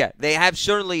looks. Yeah, they have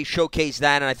certainly showcased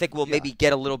that, and I think we'll maybe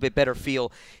get a little bit better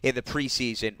feel in the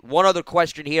preseason. One other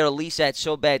question here, Elisa at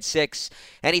So Bad 6.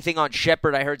 Anything on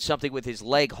Shepard? I heard something with his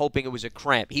leg, hoping it was a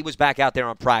cramp. He was back out there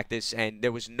on practice, and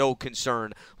there was no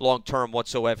concern long-term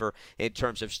whatsoever in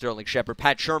terms of Sterling Shepard.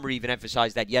 Pat Shurmur even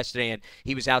emphasized that yesterday, and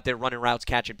he was out there running routes,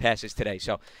 catching passes today.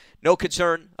 So no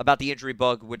concern about the injury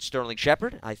bug with Sterling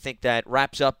Shepard. I think that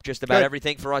wraps up just about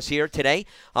everything for us here today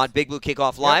on Big Blue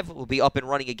Kickoff Live. We'll be up and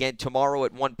running again tomorrow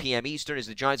at 1 p.m. Eastern as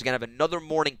the Giants are going to have another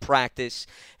morning practice,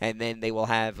 and then they will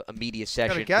have a media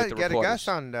session with the reporters. Get a guest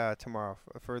on tomorrow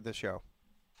for the show.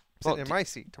 Sitting in my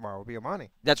seat tomorrow will be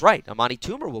Amani. That's right. Amani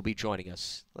Toomer will be joining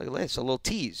us. Look at this, a little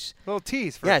tease. A little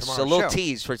tease for tomorrow's show. Yes, a little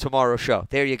tease for tomorrow's show.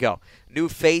 There you go. New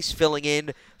face filling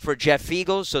in for Jeff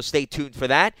Feagles, so stay tuned for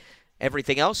that.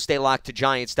 Everything else, stay locked to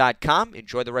Giants.com.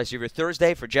 Enjoy the rest of your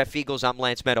Thursday. For Jeff Feagles, I'm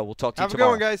Lance Meadow. We'll talk to you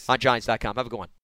tomorrow. Have a good one, guys. On Giants.com. Have a good one.